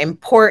were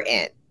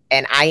important.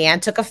 And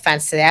Ayan took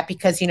offense to that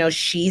because, you know,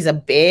 she's a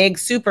big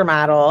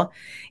supermodel.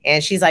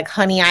 And she's like,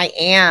 honey, I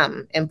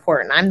am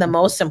important. I'm the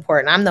most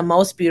important. I'm the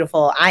most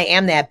beautiful. I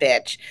am that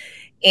bitch.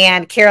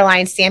 And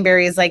Caroline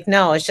Stanberry is like,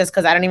 no, it's just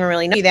because I don't even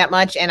really know you that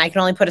much. And I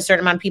can only put a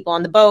certain amount of people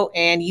on the boat.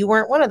 And you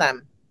weren't one of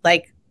them.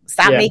 Like,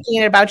 stop making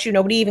it about you.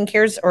 Nobody even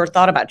cares or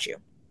thought about you.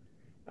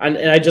 And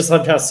I just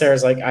loved how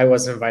Sarah's like, I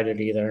wasn't invited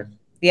either.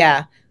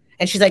 Yeah.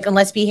 And she's like, and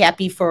let's be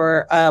happy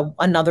for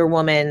another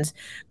woman's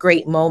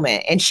great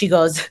moment. And she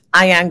goes,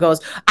 Ayan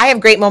goes, I have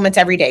great moments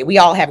every day. We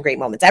all have great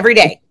moments every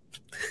day.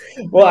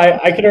 Well,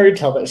 I could already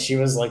tell that she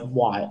was like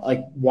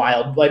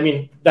wild. I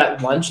mean,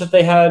 that lunch that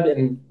they had,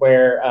 and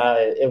where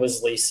it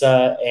was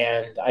Lisa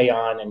and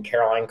Ayan and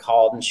Caroline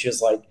called, and she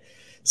was like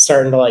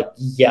starting to like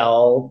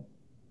yell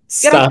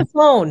Get off stuff. the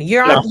phone.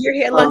 You're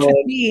here at lunch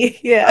with me.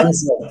 Yeah. I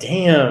was like,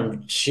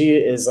 damn, she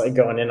is like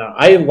going in on.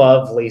 I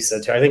love Lisa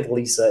too. I think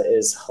Lisa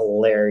is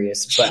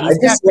hilarious. But I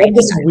just love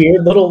this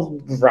weird little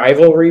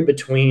rivalry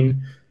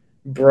between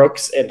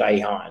Brooks and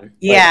Ayan.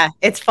 Yeah, like,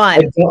 it's fun.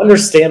 I don't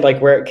understand like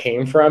where it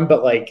came from,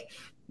 but like,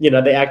 you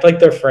know, they act like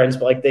they're friends,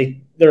 but like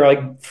they're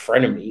like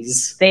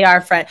frenemies. They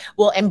are friends.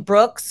 Well, and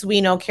Brooks,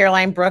 we know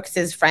Caroline Brooks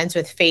is friends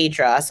with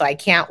Phaedra, so I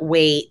can't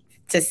wait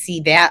to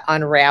see that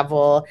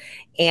unravel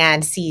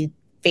and see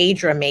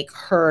Phaedra make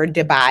her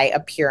Dubai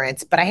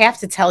appearance. But I have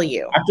to tell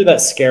you, after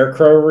that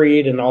Scarecrow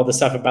read and all the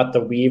stuff about the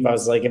weave, I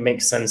was like, it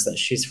makes sense that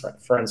she's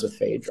friends with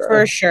Phaedra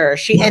for sure.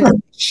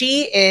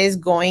 She is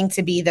going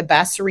to be the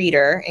best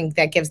reader, and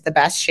that gives the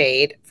best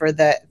shade for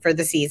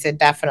the season.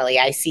 Definitely,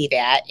 I see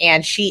that.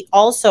 And she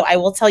also, I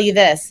will tell you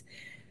this,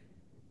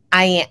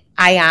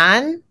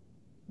 Ayan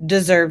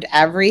deserved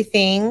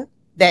everything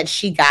that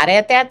she got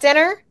at that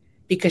dinner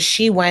because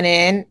she went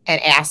in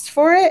and asked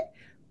for it.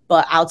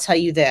 But I'll tell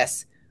you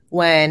this.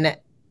 When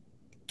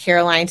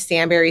Caroline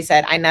Stanbury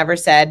said, I never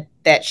said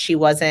that she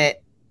wasn't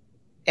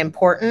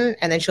important.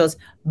 And then she goes,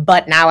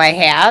 but now I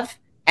have.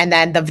 And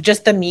then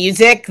just the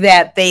music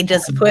that they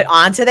just put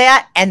onto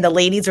that. And the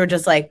ladies were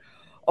just like,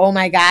 oh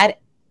my God.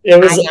 It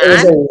was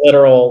a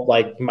literal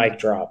like mic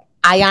drop.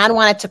 Ayan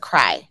wanted to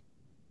cry.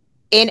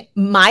 And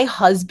my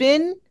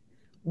husband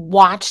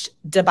watched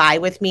Dubai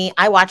with me.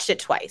 I watched it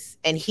twice.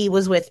 And he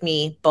was with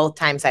me both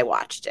times I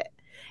watched it.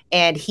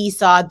 And he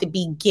saw the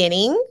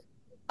beginning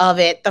of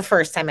it the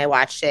first time I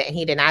watched it, and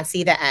he did not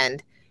see the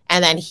end.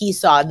 And then he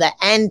saw the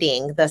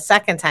ending the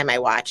second time I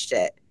watched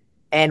it.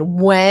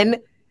 And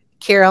when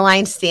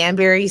Caroline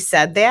Stanbury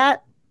said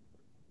that,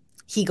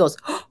 he goes,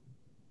 oh,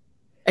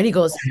 and he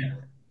goes,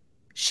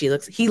 he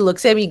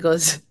looks at me and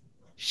goes,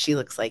 she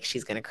looks like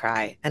she's going to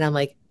cry. And I'm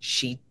like,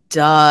 she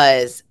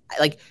does.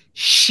 Like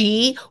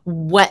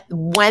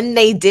when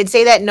they did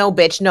say that, no,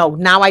 bitch, no,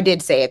 now I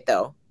did say it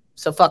though.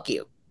 So fuck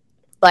you.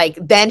 Like,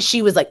 then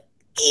she was like,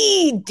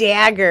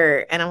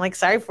 dagger. And I'm like,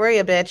 sorry for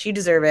you, bitch. You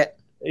deserve it.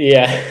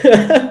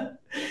 Yeah.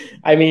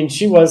 I mean,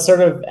 she was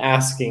sort of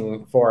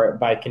asking for it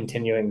by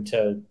continuing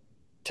to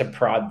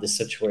prod the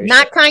situation.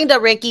 Not kind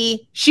of,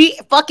 Ricky. She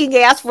fucking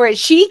asked for it.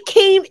 She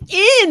came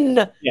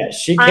in. Yeah,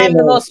 she came I'm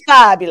the most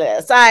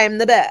fabulous. I'm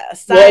the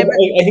best. Well,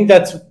 I think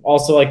that's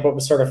also like what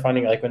was sort of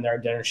funny. Like when they're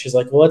at dinner, she's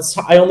like, "Well,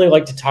 I only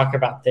like to talk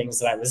about things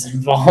that I was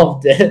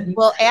involved in."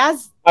 Well, I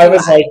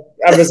was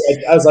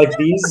like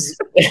these.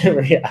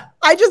 Yeah.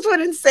 I just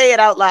wouldn't say it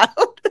out loud.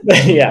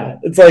 Yeah,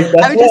 it's like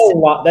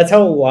that's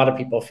how a lot of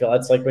people feel.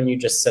 It's like when you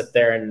just sit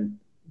there and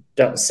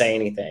don't say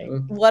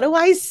anything. What do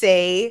I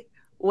say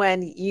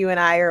when you and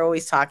I are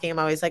always talking? I'm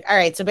always like, all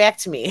right, so back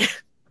to me.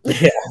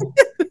 Yeah.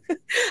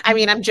 I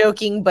mean, I'm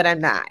joking, but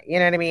I'm not. You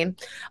know what I mean?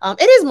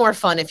 It is more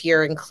fun if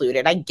you're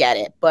included. I get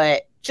it.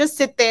 But just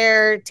sit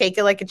there, take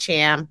it like a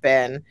champ.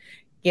 And,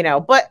 you know,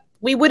 but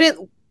it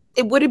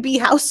wouldn't be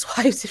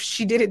Housewives if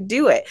she didn't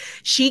do it.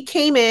 She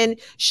came in.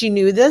 She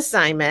knew the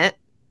assignment.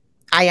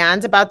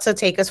 Ayan's about to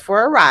take us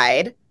for a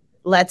ride.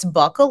 Let's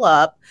buckle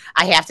up.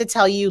 I have to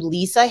tell you,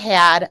 Lisa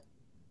had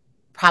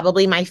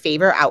probably my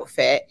favorite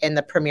outfit in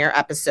the premiere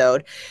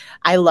episode.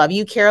 I love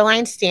you,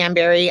 Caroline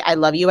Stanbury. I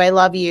love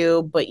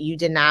you, but you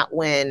did not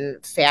win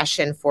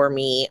fashion for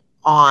me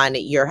on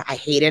I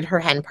hated her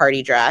hen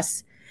party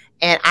dress.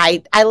 And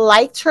I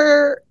liked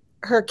her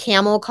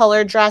camel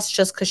color dress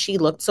just because she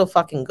looked so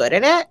fucking good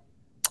in it.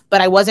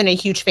 But I wasn't a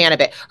huge fan of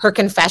it. Her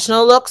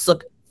confessional looks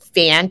look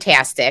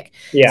fantastic.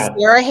 Yeah.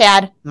 Sarah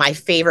had my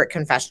favorite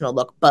confessional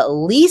look, but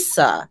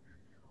Lisa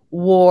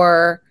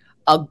wore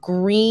a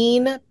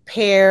green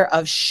pair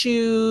of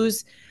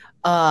shoes,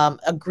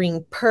 a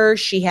green purse.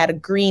 She had a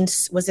green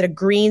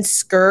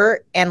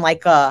skirt and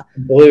like a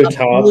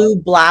blue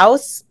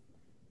blouse.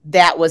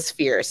 That was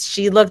fierce.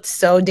 She looked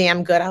so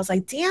damn good. I was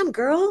like, damn,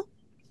 girl.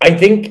 I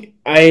think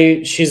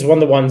she's one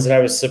of the ones that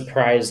I was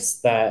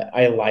surprised that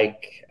I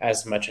like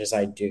as much as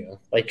I do.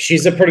 Like,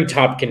 she's a pretty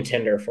top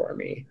contender for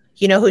me.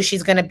 You know who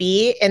she's going to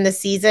be in the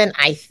season,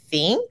 I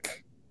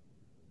think?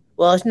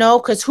 Well, no,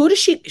 because who does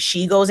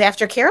she goes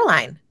after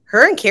Caroline.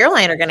 Her and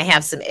Caroline are going to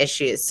have some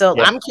issues. So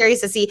yeah. I'm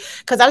curious to see,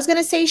 because I was going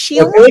to say I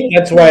think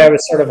that's why I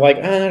was sort of like,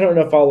 I don't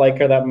know if I'll like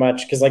her that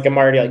much, because like I'm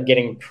already like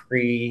getting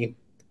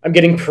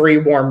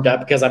pre-warmed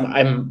up because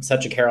I'm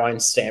such a Caroline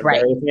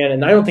Stanbury fan,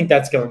 and I don't think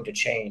that's going to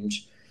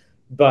change.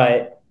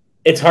 But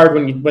it's hard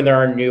when there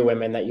are new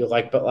women that you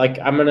like. But like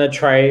I'm gonna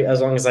try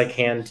as long as I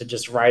can to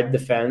just ride the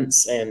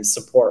fence and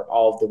support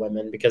all of the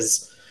women,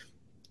 because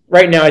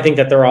right now I think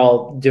that they're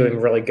all doing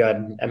really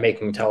good at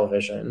making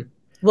television.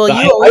 Well,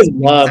 I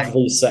love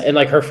Lisa, and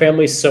like her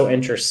family's so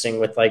interesting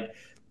with like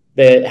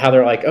how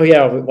they're like, oh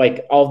yeah,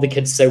 like all the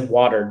kids say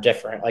water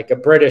different, like a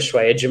British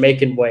way, a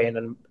Jamaican way,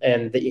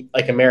 and the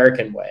like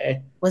American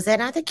way. Was that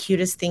not the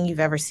cutest thing you've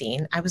ever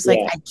seen? I was like,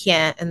 Yeah. I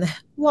can't. And the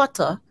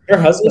water. Her It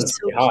was husband's so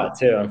pretty cute. hot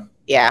too.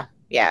 Yeah,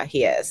 yeah,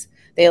 he is.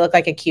 They look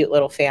like a cute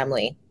little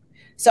family.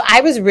 So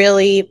I was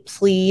really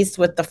pleased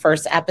with the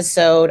first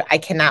episode. I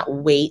cannot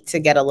wait to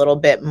get a little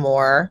bit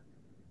more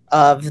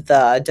of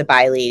the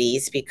Dubai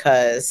ladies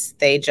because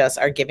they just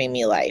are giving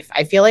me life.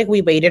 I feel like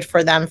we waited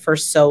for them for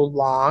so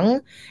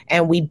long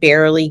and we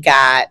barely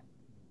got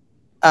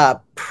a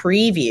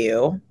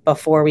preview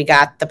before we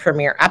got the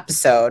premiere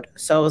episode.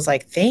 So it was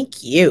like,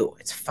 thank you.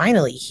 It's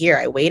finally here.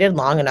 I waited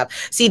long enough.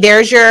 See,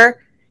 there's your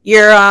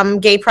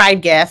gay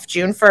pride gift,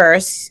 June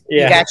 1st.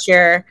 You Yeah. got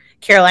your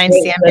Caroline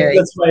Stanberry.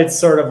 That's why it's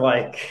sort of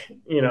like,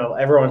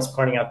 everyone's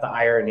pointing out the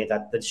irony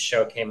that the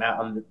show came out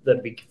on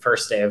the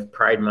first day of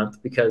Pride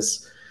Month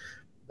because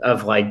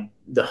of like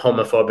the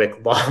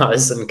homophobic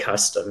laws and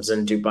customs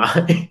in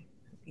Dubai.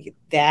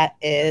 That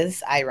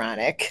is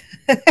ironic.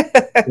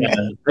 Yeah.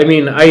 I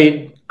mean,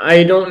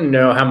 I don't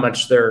know how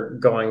much they're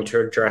going to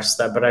address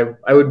that, but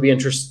I would be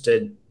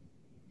interested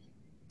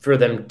for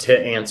them to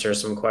answer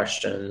some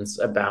questions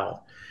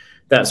about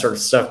that sort of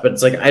stuff. But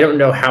it's like, I don't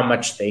know how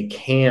much they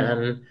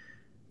can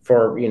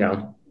for,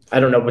 I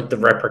don't know what the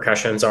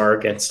repercussions are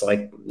against,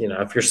 like,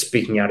 if you're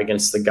speaking out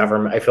against the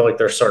government. I feel like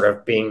they're sort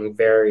of being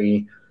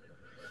very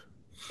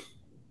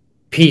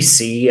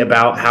PC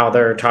about how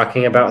they're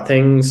talking about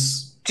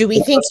things. Do we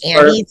think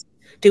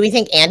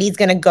Andy's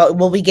gonna go?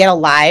 Will we get a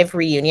live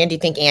reunion? Do you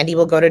think Andy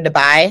will go to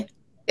Dubai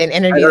and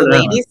interview the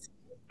ladies?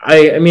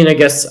 I mean, I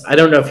guess I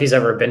don't know if he's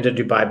ever been to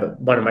Dubai, but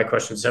one of my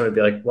questions to him would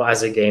be like, well,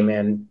 as a gay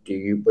man,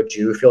 would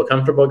you feel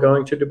comfortable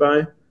going to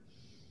Dubai?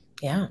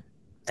 Yeah,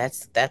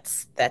 that's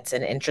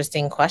an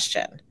interesting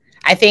question.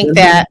 I think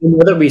that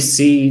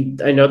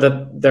I know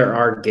that there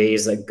are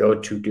gays that go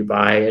to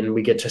Dubai, and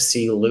we get to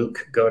see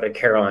Luke go to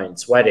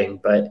Caroline's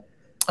wedding, but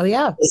oh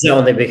yeah, it's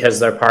only because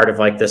they're part of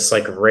like this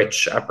like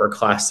rich upper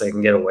class they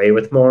can get away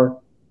with more.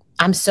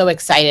 I'm so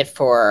excited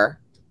for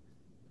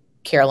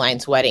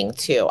Caroline's wedding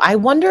too. I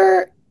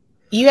wonder.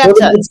 You have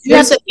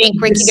to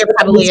think, Ricky. There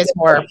probably is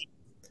more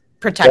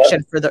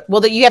protection for the.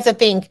 Well, you have to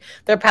think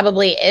there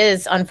probably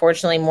is,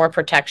 unfortunately, more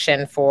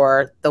protection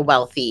for the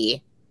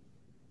wealthy.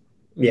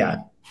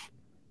 Yeah,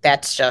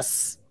 that's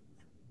just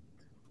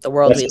the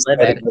world we live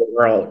in.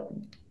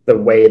 The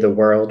way the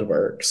world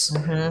works.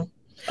 Mm-hmm.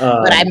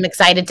 But I'm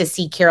excited to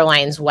see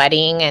Caroline's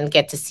wedding and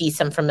get to see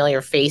some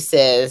familiar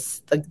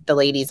faces, the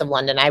ladies of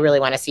London. I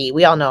really want to see.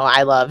 We all know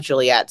I love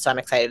Juliet, so I'm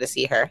excited to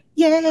see her.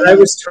 Yeah. I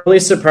was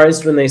totally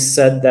surprised when they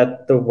said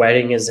that the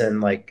wedding is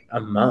in like a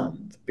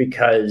month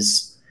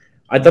because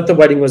I thought the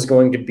wedding was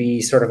going to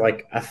be sort of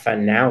like a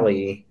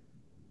finale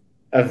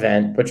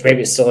event, which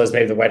maybe it still is.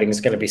 Maybe the wedding is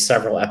going to be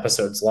several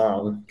episodes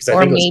long because I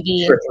think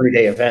maybe it was a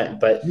 3-day event.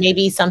 But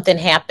maybe something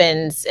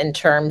happens in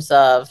terms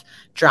of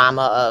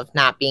drama of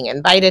not being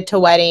invited to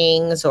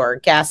weddings or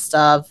guests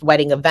of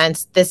wedding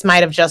events. This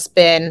might have just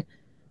been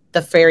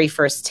the very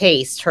first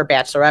taste, her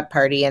bachelorette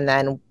party, and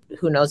then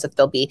who knows if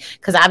they'll be,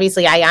 because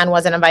obviously Ayan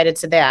wasn't invited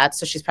to that,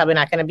 so she's probably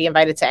not going to be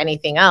invited to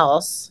anything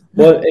else.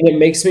 Well, and it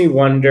makes me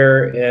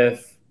wonder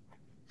if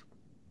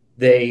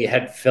they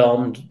had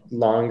filmed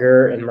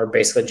longer and were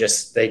basically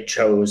just they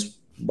chose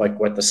like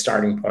what the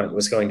starting point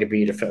was going to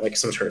be to fit like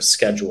some sort of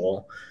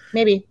schedule.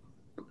 Maybe.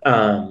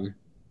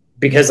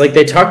 Because like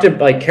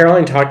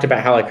Caroline talked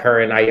about how like her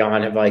and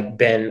Ayan have like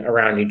been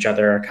around each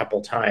other a couple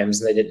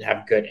times and they didn't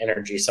have good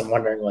energy. So I'm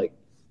wondering like,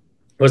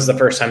 was the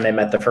first time they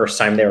met the first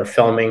time they were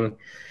filming,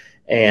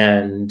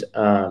 and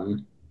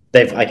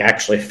they've like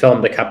actually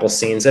filmed a couple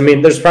scenes. I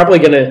mean, there's probably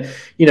gonna,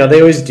 they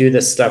always do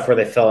this stuff where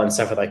they fill in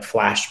stuff with like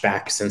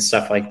flashbacks and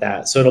stuff like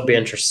that. So it'll be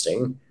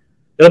interesting.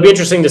 It'll be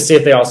interesting to see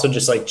if they also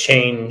just like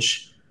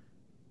change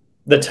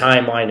the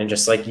timeline and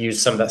just like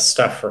use some of that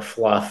stuff for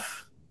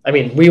fluff. I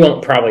mean, we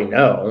won't probably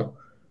know,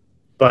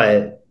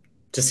 but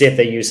to see if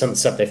they use some of the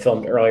stuff they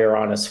filmed earlier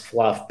on as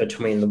fluff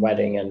between the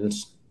wedding and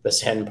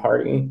this hen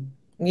party.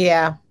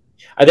 Yeah.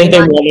 I think they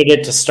wanted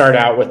it to start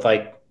out with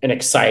like an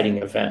exciting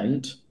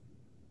event.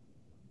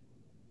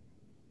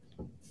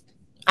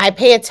 I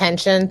pay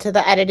attention to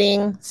the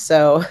editing,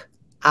 so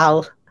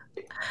I'll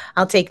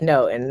take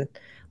note and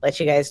let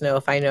you guys know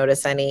if I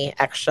notice any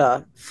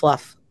extra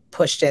fluff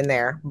pushed in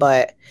there.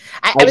 But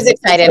I was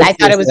excited. I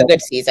thought it was a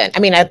good season. I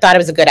mean, I thought it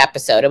was a good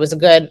episode. It was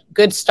a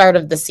good start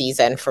of the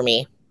season for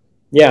me.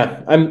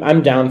 Yeah,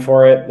 I'm down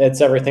for it.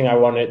 It's everything I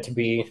wanted it to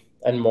be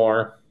and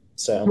more.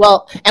 So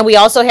well, and we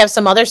also have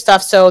some other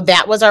stuff. So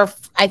that was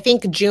I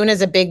think June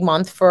is a big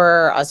month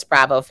for us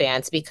Bravo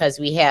fans because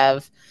we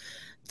have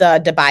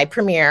the Dubai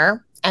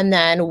premiere, and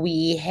then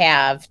we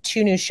have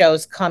 2 new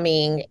shows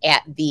coming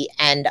at the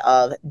end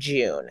of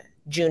June.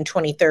 June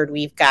 23rd,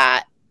 we've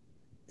got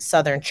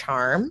Southern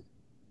Charm,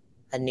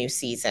 a new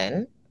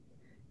season.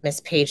 Miss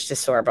Paige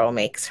DeSorbo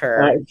makes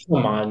her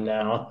come on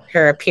now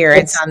her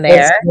appearance on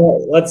there.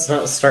 Let's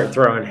not start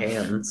throwing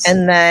hands.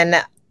 And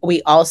then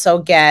we also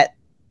get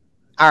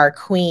our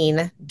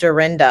queen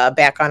Dorinda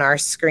back on our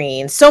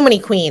screen. So many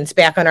queens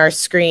back on our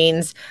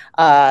screens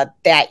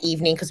that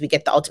evening because we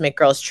get the Ultimate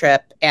Girls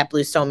Trip at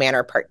Bluestone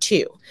Manor Part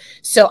 2.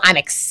 So I'm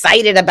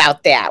excited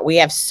about that. We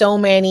have so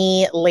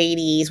many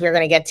ladies. We're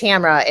going to get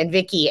Tamra and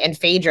Vicky and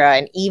Phaedra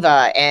and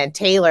Eva and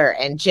Taylor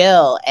and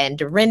Jill and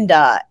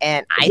Dorinda.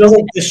 And I feel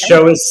like this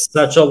show is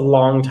such a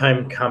long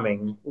time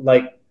coming.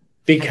 Like,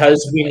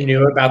 because we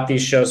knew about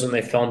these shows when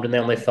they filmed and they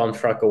only filmed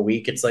for like a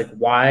week. It's like,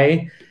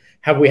 why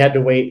have we had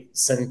to wait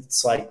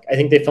since like, I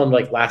think they filmed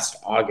like last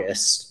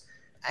August.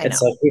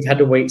 It's like we've had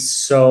to wait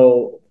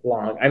so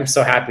long. I'm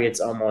so happy it's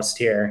almost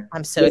here.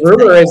 I'm so excited.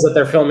 The rumor is that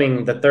they're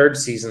filming the 3rd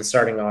season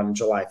starting on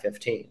July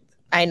 15th.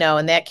 I know,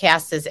 and that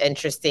cast is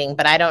interesting,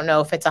 but I don't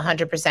know if it's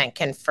 100%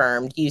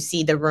 confirmed. You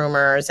see the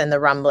rumors and the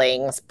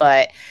rumblings,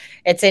 but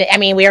I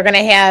mean, we are going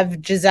to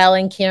have Giselle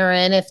and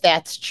Karen, if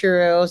that's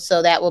true,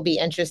 so that will be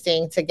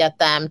interesting to get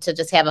them to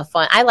just have a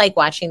fun. I like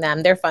watching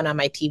them. They're fun on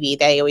my TV.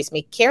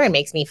 Karen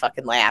makes me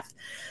fucking laugh.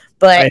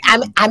 But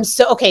I'm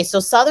so, okay, so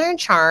Southern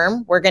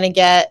Charm, we're going to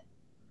get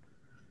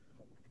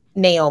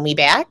Naomi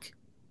back.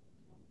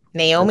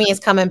 Naomi is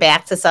coming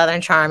back to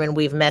Southern Charm, and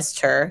we've missed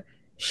her.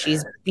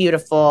 She's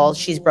beautiful.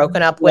 She's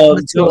broken up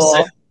with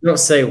Matul. Don't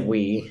say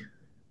we.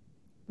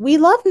 We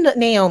love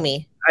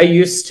Naomi. I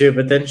used to,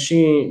 but then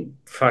she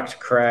fucked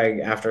Craig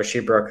after she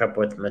broke up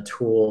with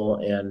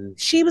Matul, and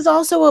she was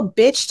also a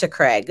bitch to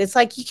Craig. It's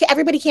like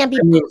everybody can't be.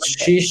 I mean,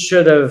 she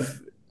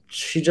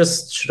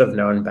just should have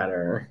known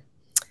better.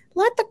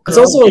 Let the girl. It's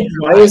also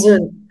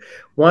like,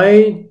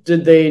 why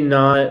did they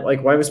not,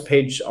 like, why was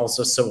Paige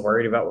also so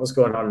worried about what was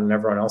going on in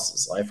everyone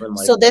else's life? And,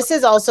 like, so this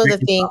is also the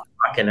thing.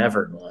 Fucking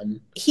everyone.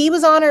 He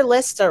was on her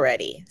list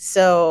already,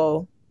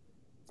 so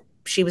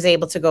she was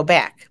able to go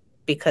back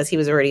because he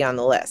was already on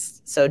the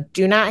list. So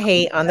do not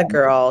hate on the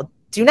girl.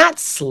 Do not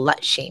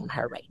slut shame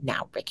her right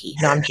now, Ricky.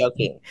 No, I'm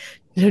joking.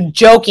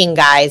 Joking,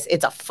 guys.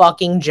 It's a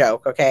fucking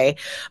joke, okay?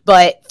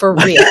 But for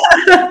real.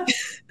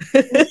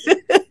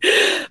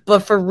 But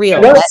for real,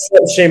 I'm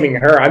not shaming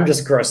her. I'm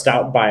just grossed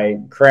out by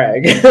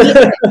Craig.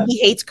 He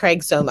hates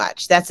Craig so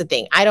much. That's the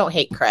thing. I don't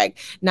hate Craig.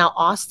 Now,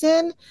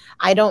 Austin,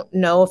 I don't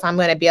know if I'm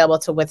going to be able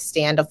to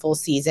withstand a full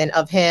season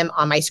of him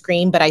on my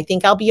screen, but I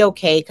think I'll be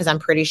okay because I'm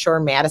pretty sure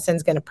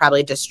Madison's going to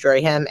probably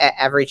destroy him at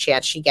every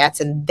chance she gets,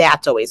 and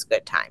that's always a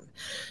good time.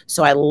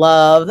 So I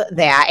love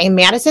that. And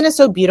Madison is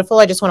so beautiful.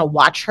 I just want to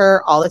watch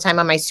her all the time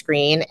on my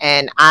screen,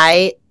 and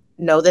I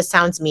know this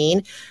sounds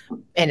mean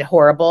and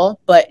horrible,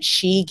 but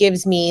she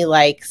gives me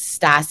like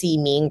Stassi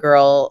Mean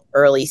Girl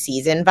early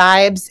season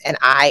vibes, and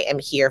I am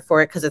here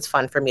for it because it's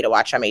fun for me to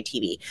watch on my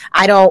TV.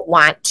 I don't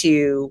want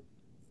to,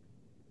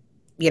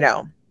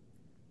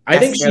 I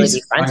think she's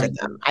be friends with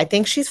them. I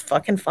think she's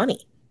fucking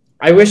funny.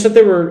 I wish that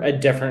there were a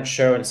different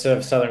show instead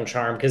of Southern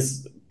Charm,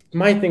 because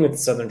my thing with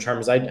Southern Charm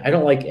is I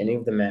don't like any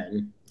of the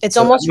men. It's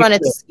almost run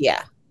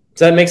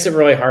So that makes it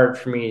really hard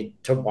for me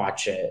to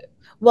watch it.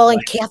 Well,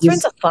 and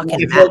Catherine's a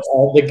fucking mess. Like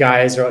all the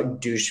guys are like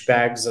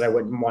douchebags that I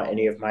wouldn't want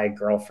any of my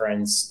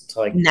girlfriends to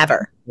like.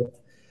 Never.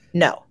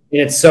 No.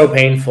 And it's so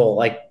painful,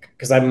 like,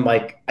 because I'm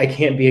like, I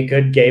can't be a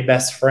good gay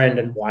best friend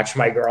and watch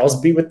my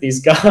girls be with these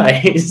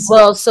guys.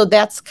 Well, so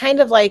that's kind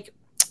of like.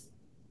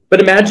 But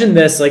imagine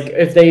this, like,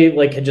 if they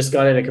like had just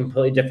gone in a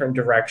completely different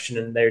direction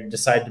and they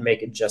decided to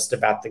make it just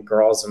about the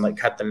girls and like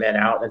cut the men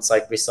out. And it's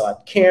like we still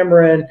had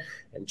Cameron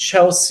and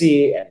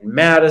Chelsea and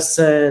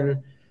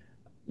Madison.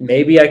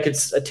 Maybe I could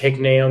take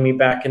Naomi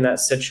back in that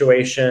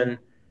situation.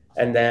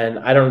 And then,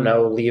 I don't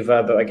know,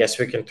 Leva, but I guess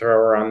we can throw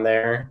her on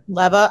there.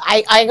 Leva?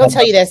 I go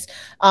tell you this.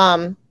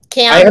 Cam,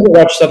 I haven't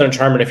watched Southern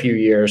Charm in a few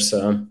years,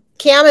 so.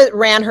 Cam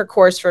ran her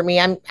course for me.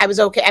 I was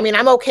okay. I mean,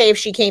 I'm okay if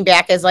she came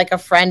back as like a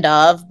friend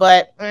of,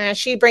 but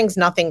she brings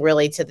nothing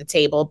really to the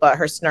table but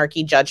her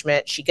snarky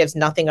judgment. She gives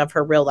nothing of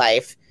her real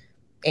life.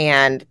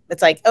 And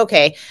it's like,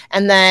 okay.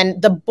 And then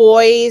the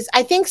boys,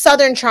 I think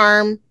Southern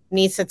Charm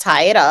needs to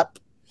tie it up.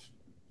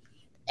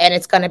 And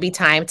it's going to be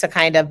time to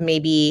kind of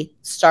maybe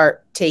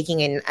start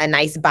taking a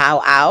nice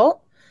bow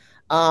out.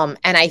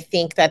 And I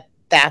think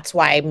that's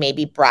why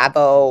maybe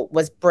Bravo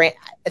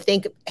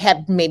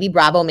maybe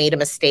Bravo made a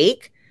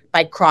mistake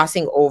by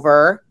crossing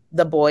over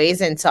the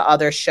boys into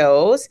other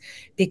shows,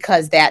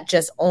 because that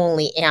just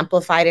only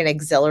amplified and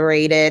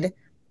exhilarated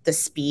the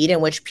speed in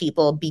which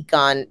people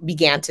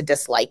began to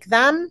dislike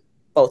them,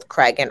 both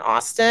Craig and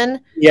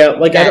Austin. Yeah,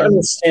 like I don't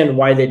understand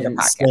why they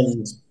didn't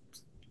send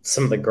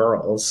some of the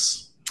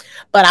girls.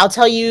 But I'll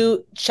tell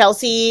you,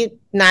 Chelsea,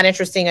 not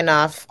interesting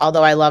enough,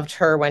 although I loved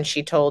her when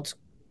she told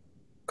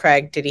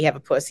Craig, did he have a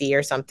pussy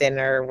or something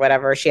or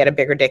whatever? She had a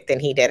bigger dick than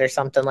he did or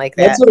something like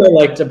that. That's what I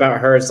liked about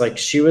her, is like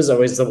she was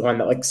always the one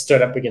that like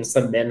stood up against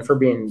the men for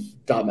being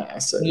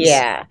dumbasses.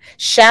 Yeah.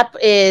 Shep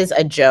is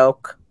a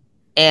joke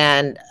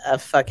and a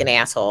fucking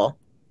asshole.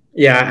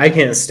 Yeah, I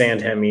can't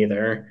stand him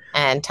either.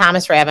 And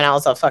Thomas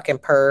Ravenel's a fucking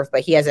perv,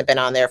 but he hasn't been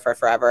on there for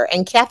forever.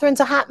 And Catherine's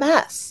a hot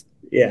mess.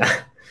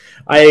 Yeah.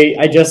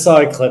 I just saw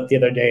a clip the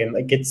other day, and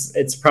like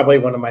it's probably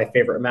one of my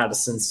favorite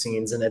Madison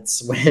scenes, and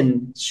it's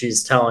when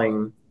she's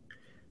telling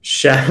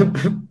Shep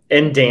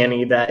and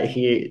Danny that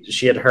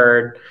she had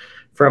heard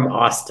from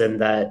Austin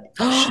that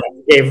she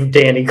gave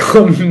Danny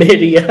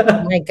chlamydia.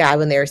 Oh my God,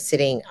 when they were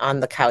sitting on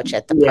the couch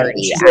at the Yeah,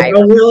 party. she's like,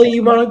 "Oh, really?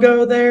 You want to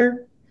go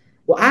there?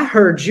 Well, I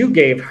heard you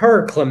gave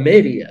her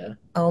chlamydia."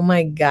 Oh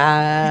my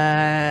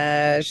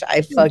gosh.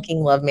 I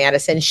fucking love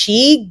Madison.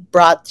 She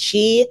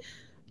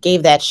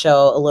gave that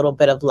show a little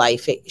bit of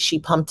life. She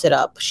pumped it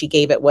up. She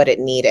gave it what it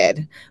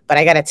needed. But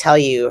I got to tell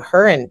you,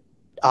 her and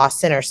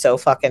Austin are so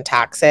fucking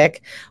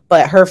toxic.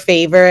 But one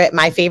of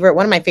my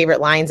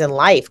favorite lines in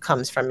life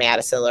comes from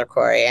Madison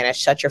LaCroix, and it's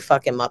 "Shut your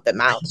fucking Muppet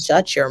mouth.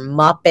 Shut your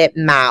Muppet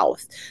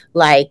mouth."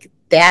 Like,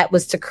 that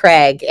was to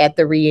Craig at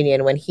the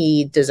reunion when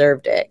he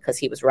deserved it because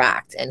he was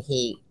rocked and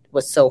he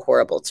was so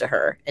horrible to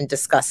her and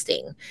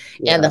disgusting.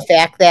 Yeah. And the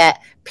fact that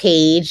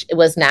Paige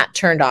was not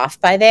turned off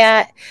by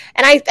that.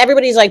 And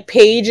everybody's like,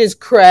 Paige is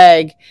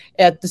Craig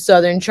at the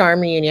Southern Charm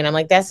reunion. I'm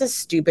like, that's the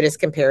stupidest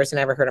comparison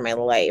I ever heard in my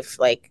life.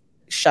 Like,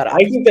 shut up.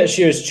 I think that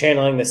she was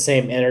channeling the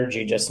same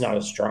energy, just not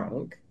as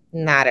drunk.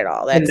 Not at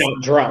all. That's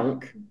not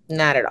drunk.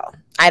 Not at all.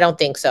 I don't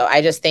think so.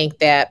 I just think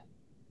that,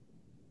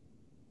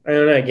 I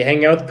don't know. You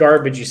hang out with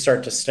garbage, you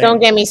start to stink. Don't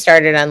get me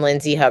started on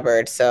Lindsay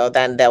Hubbard. So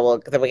then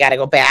we got to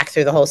go back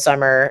through the whole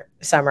summer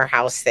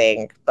house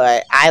thing.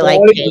 But I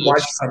like Paige.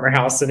 Watch Summer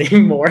House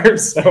anymore.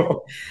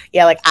 So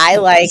yeah, like I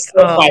like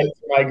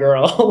my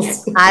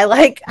girls. I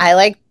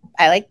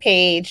like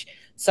Paige.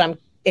 So I'm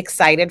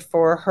excited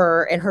for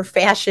her and her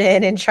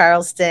fashion in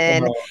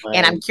Charleston.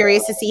 And I'm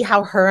curious to see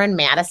how her and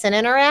Madison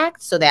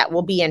interact. So that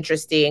will be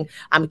interesting.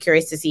 I'm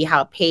curious to see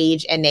how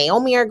Paige and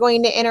Naomi are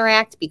going to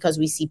interact, because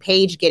we see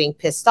Paige getting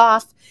pissed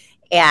off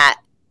at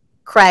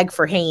Craig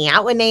for hanging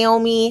out with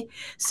Naomi.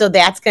 So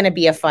that's going to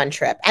be a fun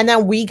trip. And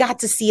then we got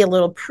to see a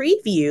little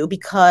preview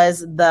because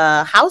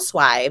the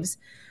Housewives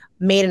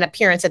made an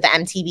appearance at the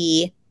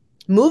MTV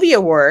Movie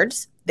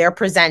Awards. They're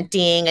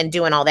presenting and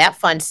doing all that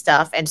fun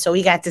stuff. And so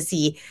we got to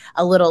see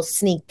a little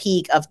sneak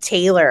peek of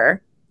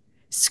Taylor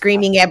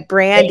screaming at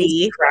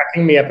Brandi.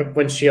 Cracking me up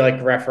when she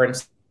like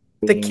referenced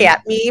the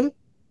cat meme.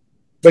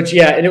 But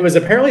yeah, and it was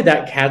apparently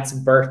that cat's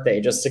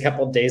birthday just a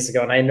couple of days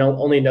ago. And I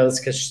only know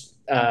this because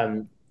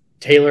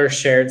Taylor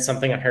shared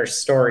something on her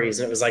stories,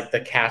 and it was like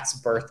the cat's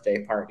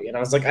birthday party. And I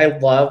was like, I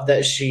love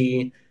that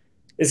she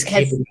is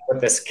keeping up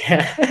with this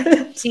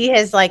cat. She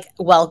has like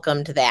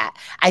welcomed that,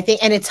 I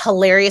think. And it's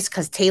hilarious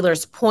because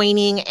Taylor's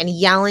pointing and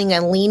yelling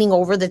and leaning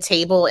over the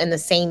table in the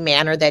same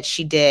manner that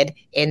she did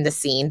in the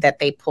scene that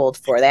they pulled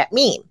for that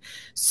meme.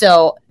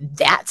 So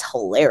that's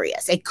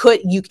hilarious.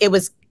 You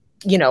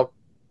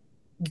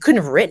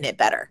couldn't have written it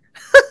better.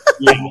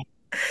 Yeah.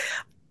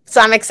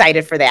 So I'm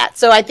excited for that.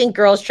 So I think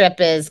Girls Trip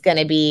is going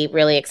to be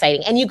really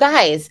exciting. And you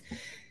guys,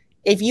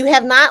 if you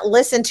have not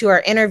listened to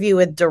our interview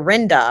with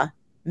Dorinda,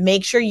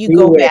 make sure you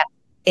go back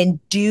and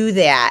do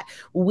that.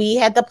 We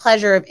had the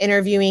pleasure of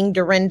interviewing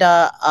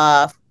Dorinda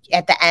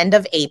at the end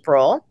of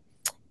April,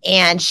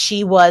 and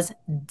she was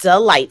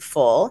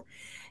delightful.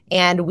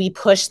 And we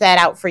pushed that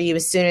out for you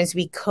as soon as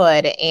we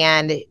could.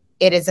 And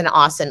it is an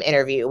awesome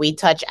interview. We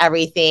touch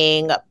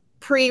everything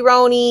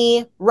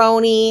pre-Roni,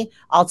 Roni,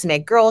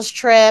 Ultimate Girls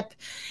Trip.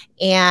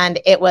 And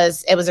it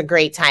was a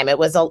great time. It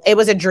was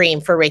a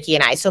dream for Ricky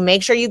and I. So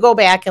make sure you go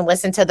back and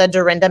listen to the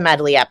Dorinda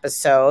medley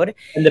episode.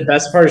 And the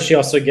best part is she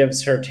also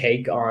gives her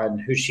take on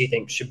who she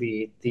thinks should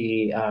be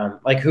the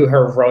who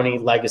her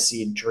Roni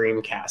legacy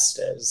dream cast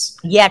is.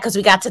 Yeah, because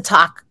we got to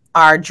talk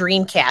our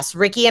dream cast.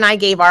 Ricky and I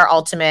gave our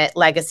ultimate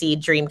legacy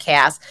dream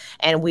cast,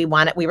 and we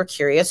were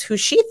curious who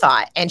she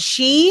thought, and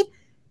she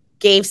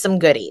gave some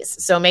goodies.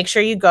 So make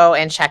sure you go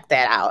and check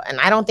that out. And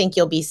I don't think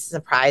you'll be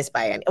surprised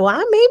by it.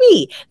 Well,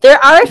 maybe.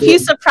 There are a few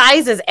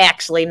surprises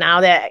actually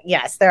now that,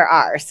 yes, there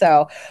are.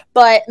 So,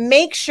 but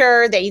make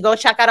sure that you go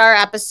check out our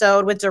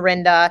episode with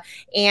Dorinda.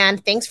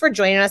 And thanks for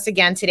joining us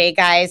again today,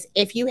 guys.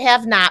 If you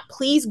have not,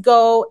 please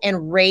go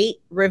and rate,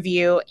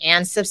 review,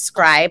 and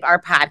subscribe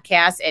our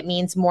podcast. It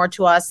means more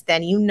to us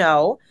than you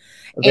know.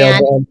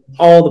 Available on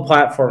all the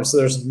platforms, so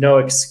there's no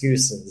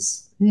excuses.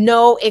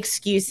 No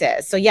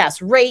excuses. So yes,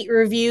 rate,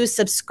 review,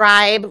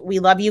 subscribe. We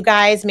love you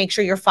guys. Make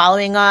sure you're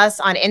following us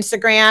on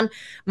Instagram.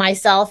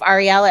 Myself,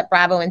 Ariel at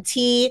Bravo and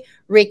T,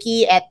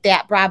 Ricky at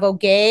That Bravo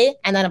Gay,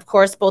 and then of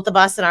course both of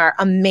us in our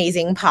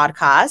amazing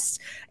podcast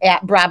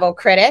at Bravo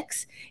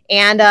Critics.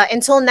 And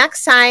until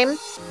next time,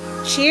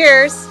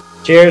 cheers.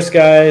 Cheers,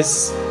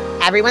 guys.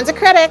 Everyone's a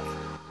critic.